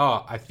with,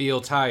 oh, I feel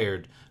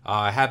tired,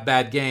 I have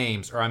bad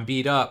games, or I'm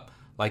beat up,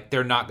 like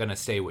they're not going to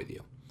stay with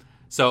you.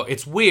 So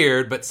it's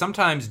weird, but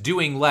sometimes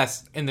doing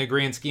less in the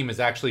grand scheme is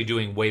actually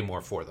doing way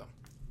more for them.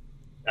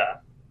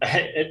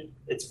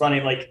 It's funny,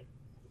 like,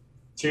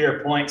 to your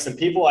point, some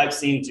people I've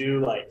seen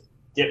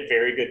get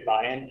very good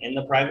buy-in in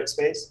the private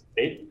space.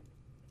 They,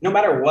 no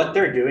matter what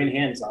they're doing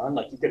hands-on,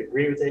 like you could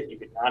agree with it, you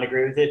could not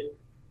agree with it,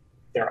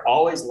 they're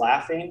always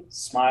laughing,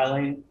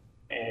 smiling,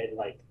 and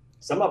like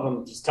some of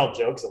them just tell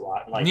jokes a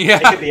lot. And like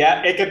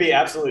it could be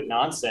absolute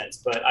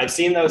nonsense, but I've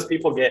seen those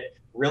people get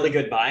really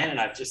good buy-in, and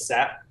I've just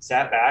sat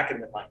back and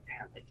been like,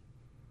 damn, like,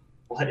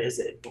 what is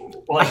it?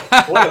 Like,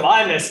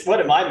 what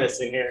am I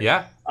missing here?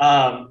 Yeah.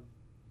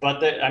 But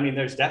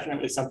there's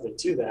definitely something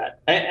to that.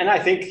 And I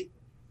think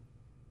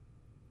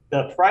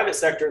the private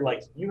sector,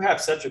 like, you have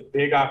such a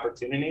big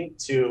opportunity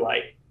to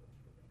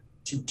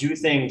do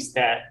things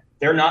that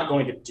they're not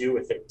going to do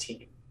with their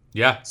team.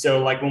 Yeah.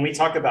 So like when we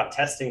talk about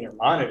testing or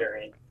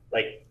monitoring,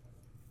 like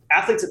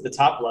athletes at the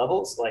top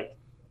levels, like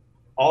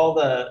all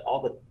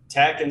the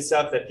tech and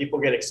stuff that people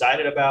get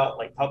excited about,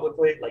 like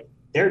publicly, like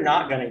they're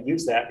not going to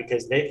use that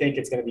because they think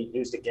it's going to be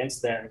used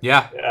against them.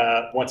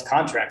 Yeah. Once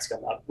contracts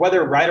come up,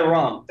 whether right or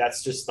wrong,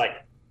 that's just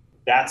like,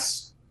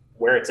 that's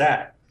where it's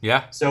at.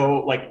 Yeah.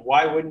 So like,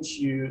 why wouldn't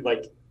you,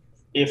 like,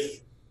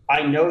 if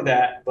I know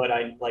that, but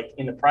I like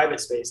in the private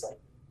space, like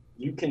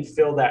you can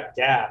fill that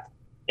gap,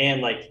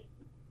 and like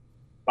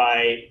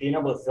by being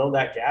able to fill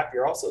that gap,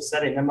 you're also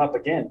setting them up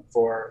again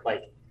for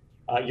like,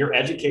 you're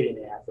educating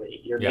the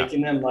athlete. You're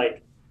making them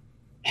like,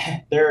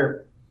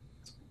 they're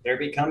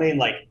becoming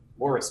like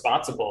more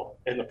responsible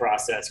in the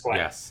process,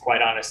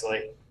 quite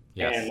honestly.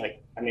 Yes. And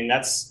like,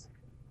 that's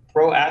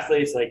pro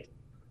athletes, like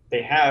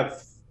they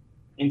have,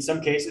 in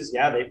some cases,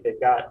 they've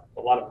got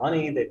a lot of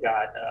money. They've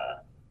got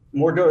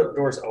more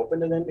doors open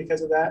to them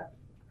because of that.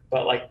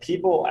 But like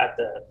people at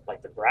the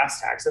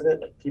brass tacks of it,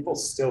 like people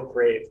still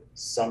crave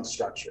some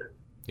structure.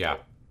 Yeah.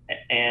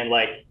 And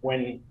like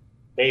when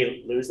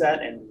they lose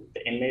that and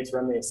the inmates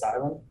run the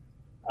asylum,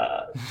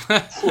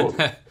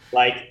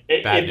 like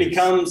it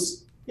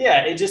becomes,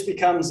 it just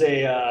becomes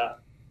you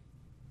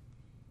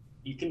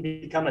can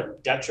become a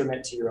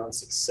detriment to your own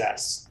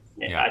success.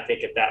 I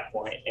think at that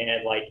point,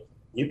 and like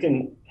you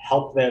can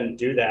help them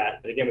do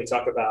that. But again, we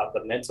talk about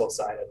the mental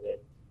side of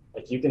it.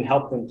 Like you can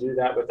help them do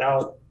that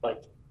without,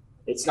 like,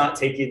 it's not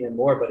taking them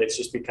more, but it's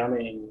just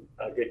becoming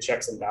a good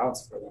checks and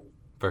balance for them.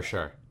 For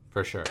sure.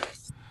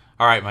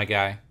 All right, my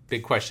guy,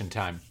 big question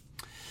time.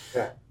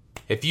 Yeah.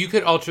 If you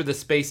could alter the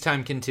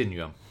space-time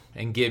continuum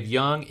and give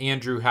young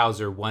Andrew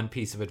Hauser one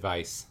piece of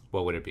advice,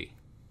 what would it be?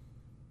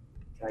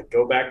 Can I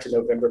go back to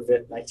November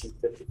 5th,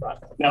 1955?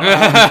 No.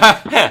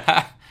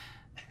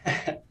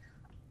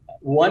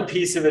 One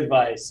piece of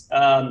advice.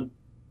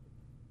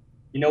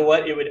 You know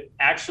what? It would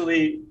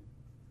actually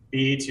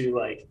be to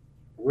like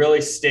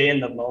really stay in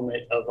the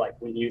moment of like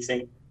when you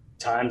think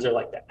times are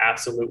like the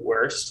absolute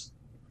worst,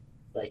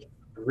 like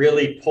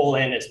really pull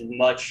in as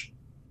much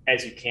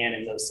as you can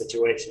in those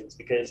situations,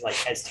 because like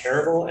as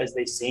terrible as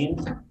they seem,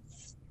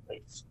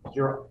 like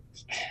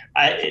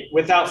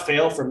without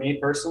fail for me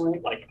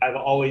personally, like I've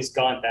always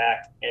gone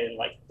back and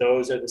like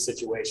those are the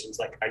situations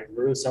like I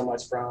grew so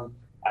much from,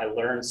 I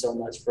learned so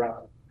much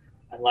from,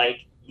 and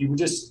like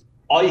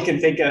all you can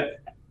think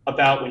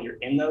about when you're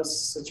in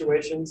those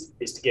situations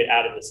is to get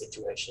out of the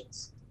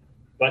situations,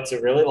 but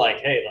to really like,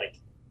 hey, like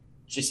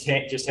just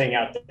hang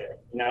out there,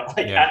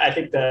 like I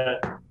think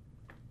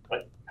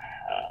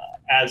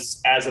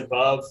as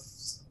above,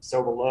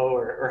 so below,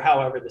 or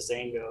however the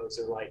saying goes,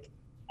 or like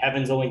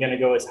heaven's only going to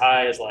go as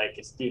high as like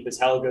as deep as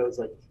hell goes.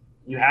 Like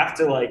you have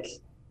to like,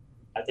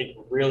 I think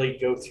really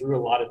go through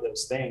a lot of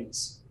those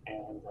things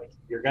and like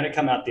you're going to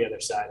come out the other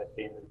side at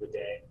the end of the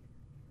day.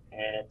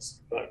 And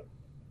but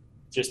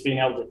just being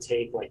able to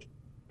take like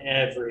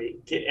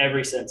get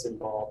every sense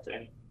involved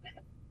and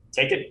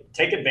take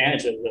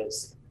advantage of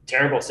those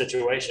terrible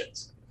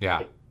situations. Yeah.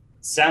 Like,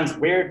 sounds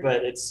weird,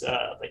 but it's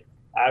like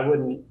I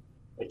wouldn't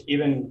like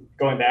even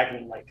going back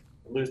and like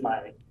lose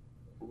my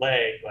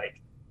leg,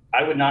 like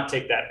I would not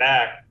take that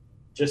back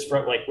just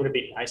for like, would it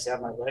be nice to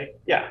have my leg?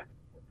 Yeah.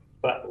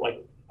 But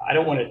like, I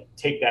don't want to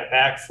take that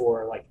back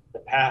for like the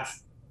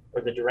path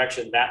or the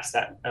direction that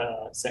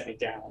sent me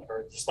down,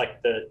 or just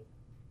like the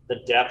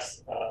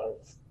depth of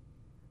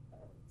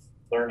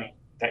learning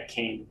that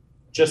came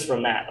just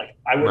from that. Like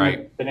I wouldn't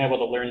have been able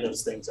to learn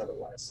those things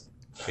otherwise.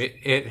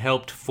 It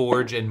helped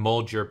forge and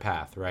mold your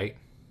path, right?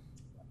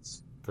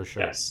 For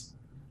sure. Yes.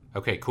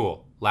 Okay,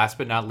 cool. Last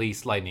but not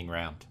least, lightning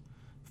round.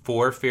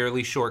 4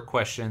 fairly short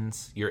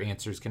questions. Your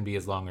answers can be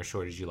as long or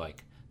short as you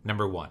like.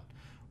 Number 1,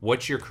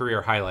 what's your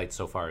career highlight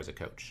so far as a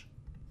coach?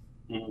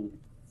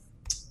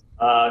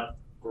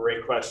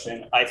 Great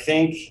question. I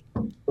think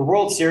the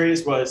World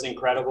Series was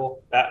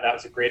incredible. That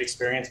was a great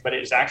experience, but it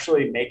was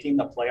actually making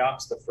the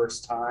playoffs the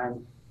first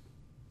time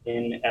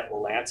in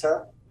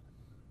Atlanta.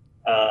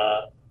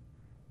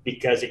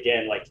 Because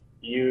again, like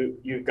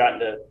you've gotten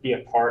to be a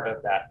part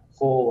of that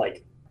whole,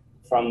 like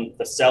from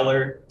the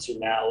cellar to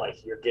now,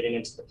 like you're getting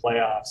into the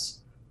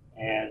playoffs,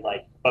 and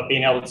like, but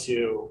being able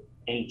to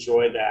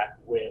enjoy that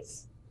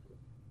with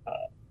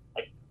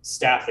like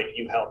staff that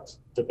you helped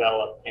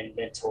develop and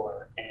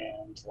mentor,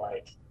 and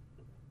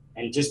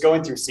just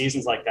going through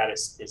seasons like that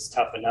is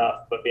tough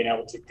enough, but being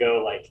able to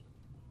go, like,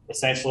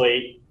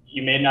 essentially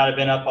you may not have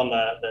been up on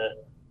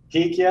the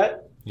peak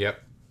yet.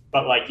 Yep.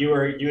 But like you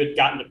had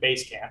gotten to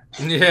base camp.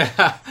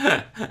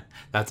 Yeah.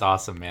 That's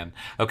awesome, man.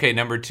 Okay,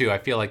 number 2. I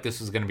feel like this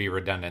is going to be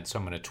redundant, so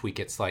I'm going to tweak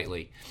it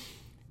slightly.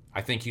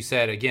 I think you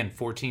said, again,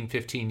 14,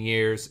 15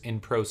 years in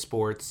pro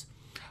sports.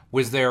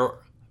 Was there,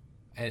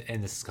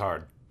 and this is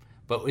hard,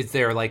 but is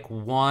there like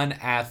one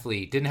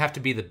athlete, didn't have to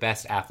be the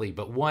best athlete,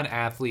 but one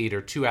athlete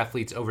or 2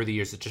 athletes over the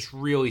years that just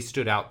really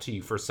stood out to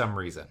you for some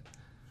reason?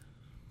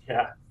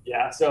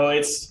 Yeah. So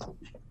it's,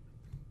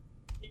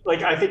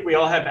 like, I think we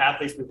all have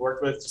athletes we've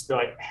worked with, just be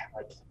like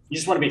you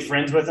just want to be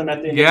friends with them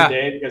at the end of the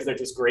day because they're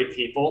just great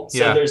people.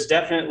 So there's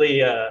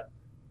definitely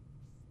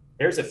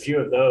there's a few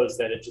of those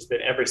that have just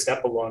been every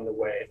step along the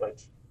way, like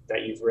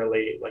that you've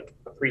really like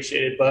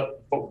appreciated.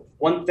 But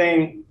one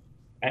thing,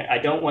 I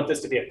don't want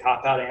this to be a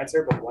cop-out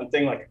answer, but one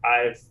thing like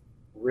I've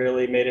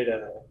really made it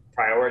a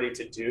priority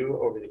to do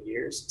over the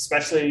years,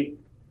 especially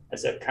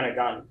as I've kind of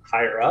gone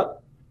higher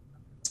up,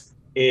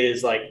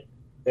 is like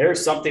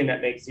there's something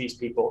that makes these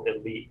people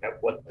elite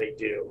at what they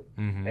do.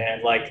 Mm-hmm.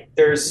 And like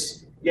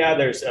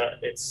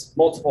it's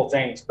multiple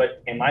things,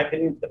 but in my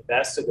opinion, the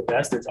best of the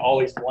best, there's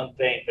always one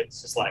thing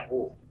that's just like,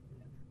 ooh,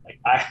 like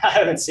I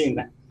haven't seen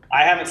that.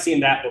 I haven't seen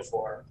that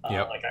before.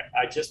 Yep. Like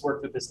I just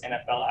worked with this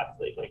NFL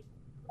athlete, like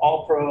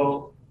all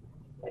pro,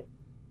 like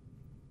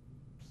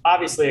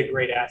obviously a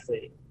great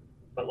athlete,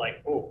 but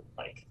like, ooh,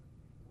 like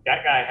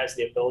that guy has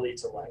the ability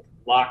to like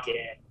lock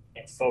in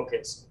and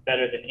focus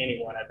better than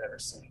anyone I've ever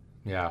seen.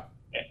 Yeah.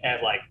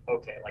 And like,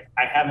 okay, like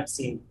I haven't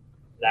seen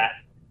that.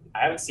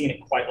 I haven't seen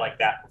it quite like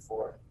that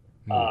before.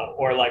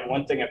 Or like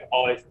one thing I've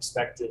always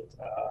respected,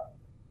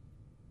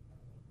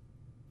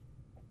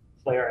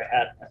 player I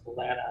had in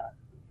Atlanta,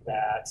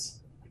 that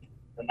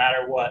no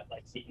matter what,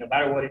 like no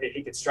matter what he did,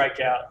 he could strike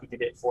out, he could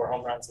hit 4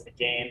 home runs in a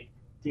game.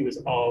 He was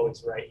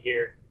always right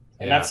here.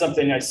 And that's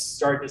something I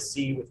started to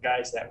see with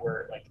guys that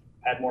were like,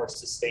 had more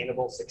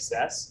sustainable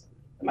success.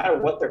 No matter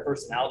what their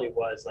personality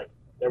was, like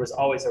there was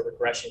always a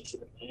regression to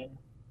the mean.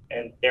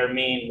 And their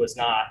mean was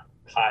not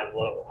high,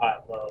 low.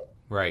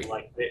 Right.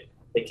 Like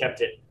they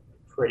kept it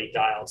pretty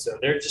dialed. So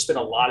there's just been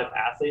a lot of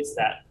athletes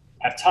that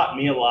have taught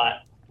me a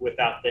lot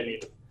without them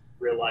even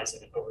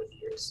realizing it over the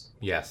years.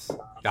 Yes.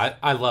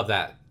 I love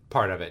that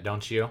part of it,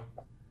 don't you?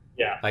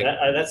 Yeah. Like,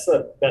 that's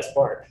the best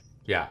part.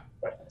 Yeah.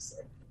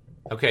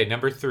 Okay,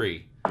 number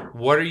 3.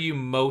 What are you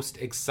most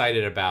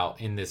excited about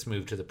in this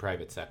move to the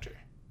private sector?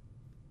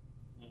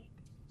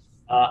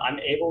 I'm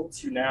able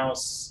to now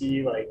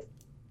see, like,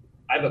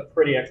 I have a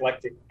pretty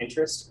eclectic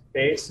interest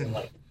base, and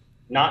like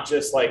not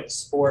just like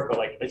sport, but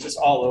like it's just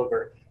all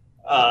over,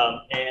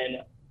 and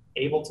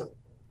able to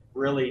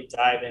really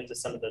dive into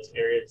some of those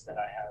areas that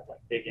I have like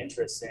big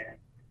interests in,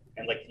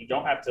 and like you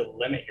don't have to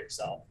limit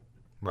yourself.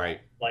 Right.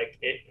 Like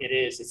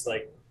it's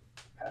like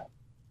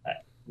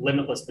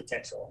limitless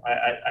potential.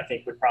 I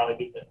think would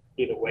probably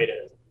be the way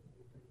to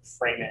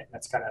frame it.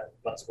 That's kind of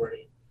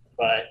buzzwordy,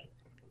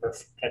 or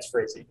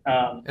catchphrasey.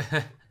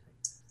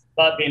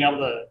 But being able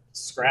to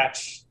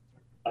scratch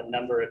a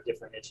number of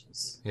different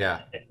itches.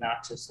 Yeah. And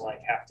not just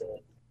like have to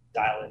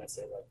dial in and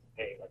say like,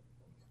 hey, like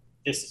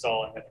this is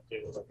all I'm going to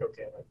do. Like,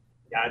 okay, like,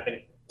 yeah, I've been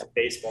in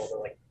baseball, but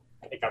like,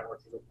 I think I'm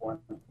working with one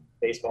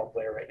baseball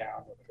player right now.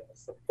 I'm working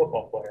with a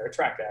football player, a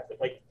track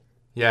athlete. Like,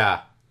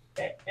 yeah.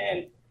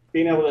 And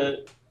being able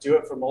to do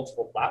it for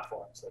multiple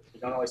platforms. Like you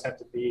don't always have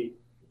to be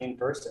in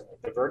person.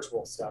 Like the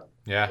virtual stuff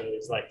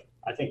is like,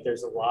 I think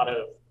there's a lot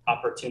of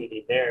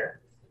opportunity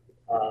there.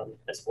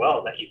 as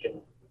well that you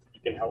can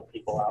help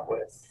people out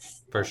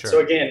with. For sure. So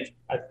again,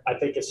 I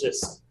think it's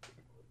just,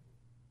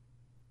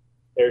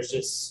 there's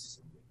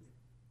just,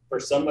 for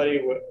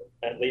somebody with,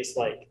 at least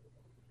like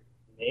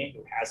me,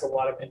 who has a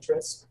lot of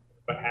interest,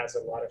 but has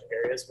a lot of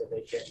areas where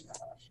they can,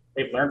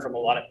 they've learned from a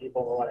lot of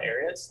people in a lot of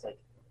areas. Like,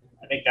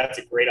 I think that's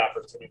a great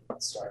opportunity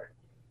to start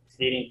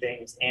feeding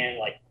things and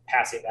like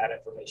passing that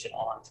information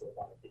on to a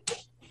lot of people.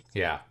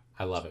 Yeah,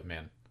 I love it,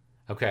 man.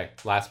 Okay,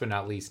 last but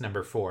not least,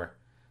 number 4.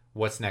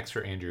 What's next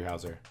for Andrew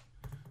Hauser?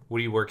 What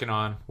are you working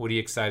on? What are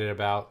you excited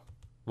about?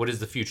 What does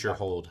the future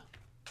hold?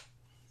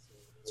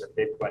 Those are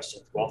big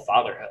questions. Well,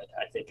 fatherhood,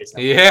 I think, is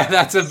number Yeah, one.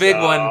 that's a big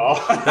one.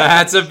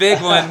 That's a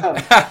big one.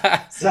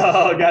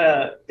 So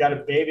got a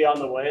baby on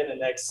the way in the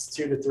next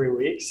 2 to 3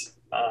 weeks.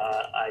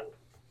 I'm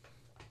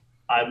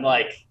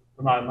like,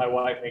 my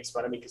wife makes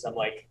fun of me because I'm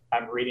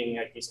reading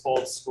like these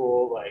old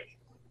school like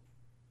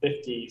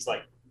 50s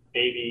like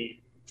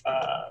baby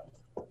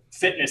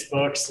fitness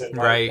books and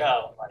right.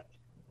 Like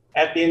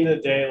at the end of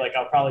the day, like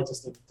I'll probably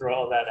just need to throw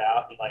all that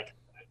out and like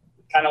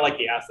kind of like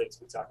the athletes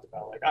we talked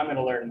about. Like I'm going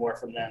to learn more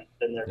from them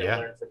than they're going to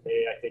learn from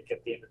me. I think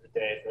at the end of the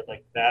day, but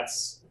like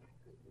that's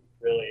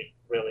really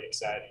really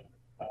exciting.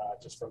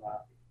 Just from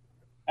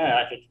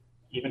I think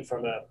even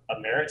from a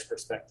marriage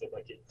perspective,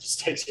 like it just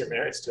takes your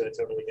marriage to a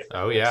totally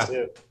different place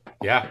too.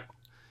 Yeah.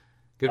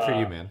 Good for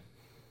you, man.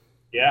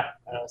 Yeah.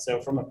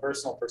 So from a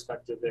personal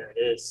perspective, there it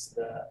is.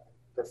 The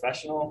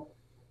professionally,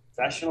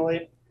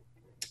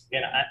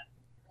 again,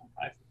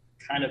 I've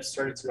kind of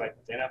started to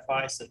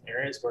identify some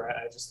areas where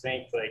I just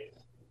think like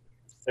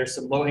there's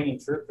some low-hanging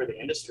fruit for the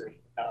industry,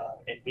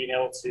 and being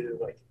able to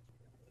like,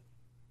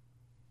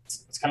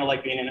 it's kind of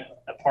like being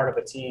a part of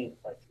a team.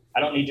 Like I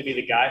don't need to be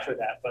the guy for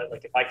that, but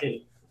like if I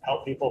can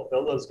help people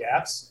fill those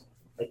gaps,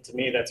 like to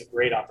me, that's a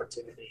great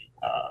opportunity.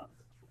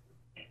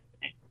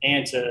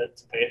 And to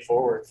pay it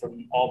forward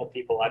from all the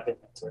people I've been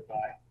mentored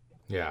by.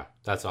 Yeah,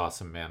 that's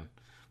awesome, man.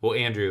 Well,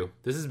 Andrew,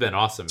 this has been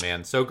awesome,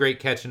 man. So great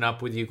catching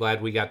up with you.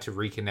 Glad we got to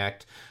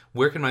reconnect.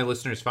 Where can my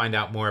listeners find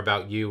out more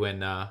about you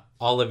and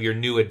all of your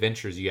new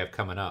adventures you have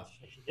coming up?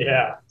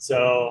 Yeah,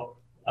 so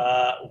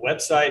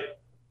website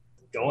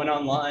going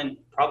online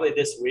probably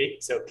this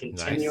week. So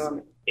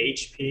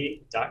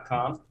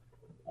continuumhp.com.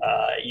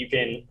 You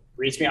can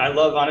reach me. I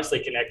love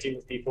honestly connecting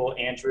with people.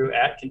 Andrew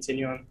at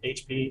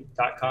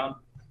continuumhp.com.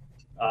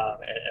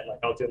 And like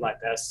I'll do my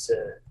best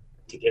to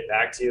get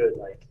back to you. And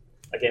like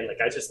again,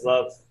 like I just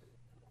love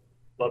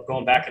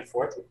going back and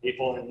forth with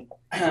people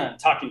and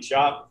talking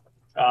shop.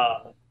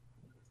 My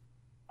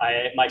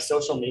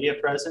social media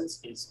presence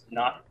is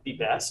not the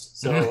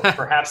best, so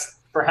perhaps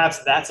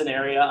that's an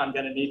area I'm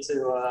going to need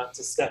to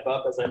step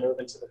up as I move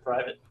into the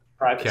private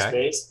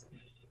space.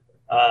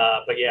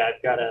 But yeah,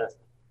 I've got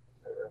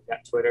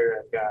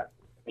Twitter, I've got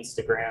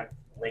Instagram,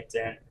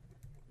 LinkedIn.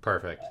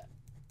 Perfect.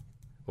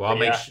 Well,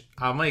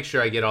 I'll make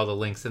sure I get all the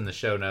links in the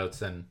show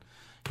notes. And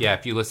yeah,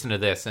 if you listen to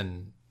this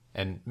and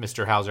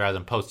Mr. Hauser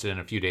hasn't posted in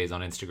a few days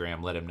on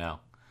Instagram, let him know.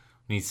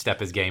 He needs to step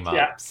his game up.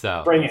 Yeah,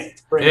 so bring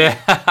it.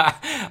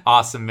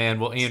 Awesome, man.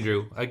 Well,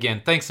 Andrew,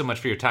 again, thanks so much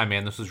for your time,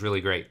 man. This was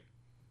really great.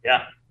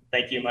 Yeah,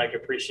 thank you, Mike.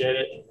 Appreciate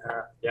it. And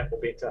yeah,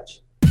 we'll be in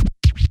touch.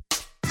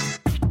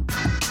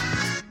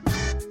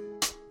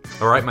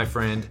 All right, my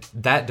friend,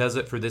 that does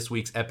it for this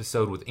week's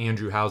episode with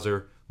Andrew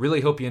Hauser.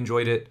 Really hope you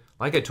enjoyed it.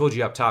 Like I told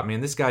you up top,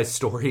 man, this guy's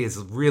story is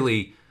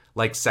really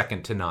like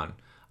second to none.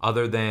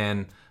 Other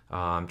than,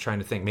 I'm trying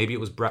to think, maybe it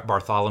was Brett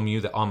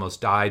Bartholomew that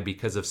almost died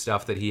because of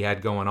stuff that he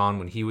had going on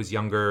when he was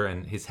younger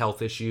and his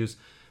health issues.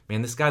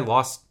 Man, this guy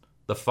lost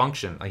the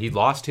function. He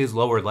lost his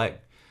lower leg.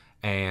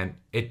 And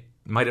it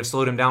might have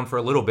slowed him down for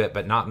a little bit,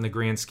 but not in the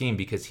grand scheme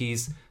because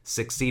he's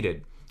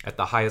succeeded at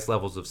the highest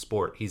levels of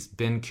sport. He's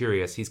been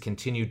curious. He's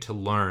continued to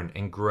learn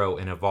and grow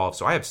and evolve.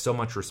 So I have so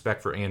much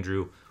respect for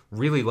Andrew.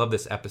 Really love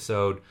this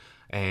episode,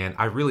 and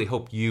I really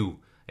hope you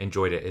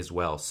enjoyed it as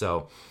well.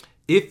 So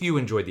if you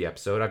enjoyed the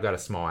episode, I've got a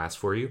small ask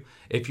for you.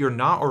 If you're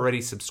not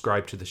already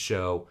subscribed to the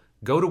show,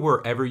 go to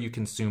wherever you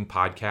consume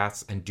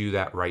podcasts and do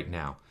that right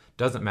now.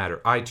 Doesn't matter,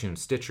 iTunes,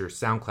 Stitcher,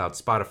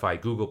 SoundCloud, Spotify,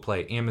 Google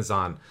Play,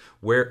 Amazon,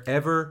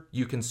 wherever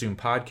you consume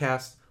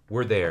podcasts,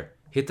 we're there.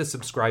 Hit the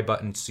subscribe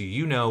button so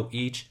you know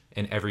each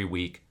and every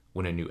week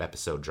when a new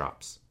episode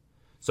drops.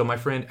 So my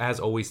friend, as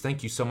always,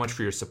 thank you so much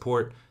for your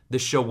support.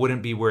 This show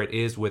wouldn't be where it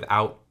is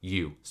without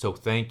you. So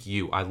thank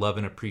you. I love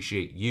and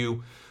appreciate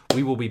you.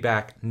 We will be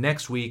back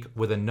next week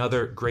with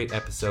another great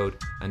episode.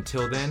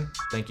 Until then,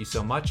 thank you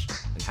so much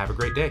and have a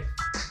great day.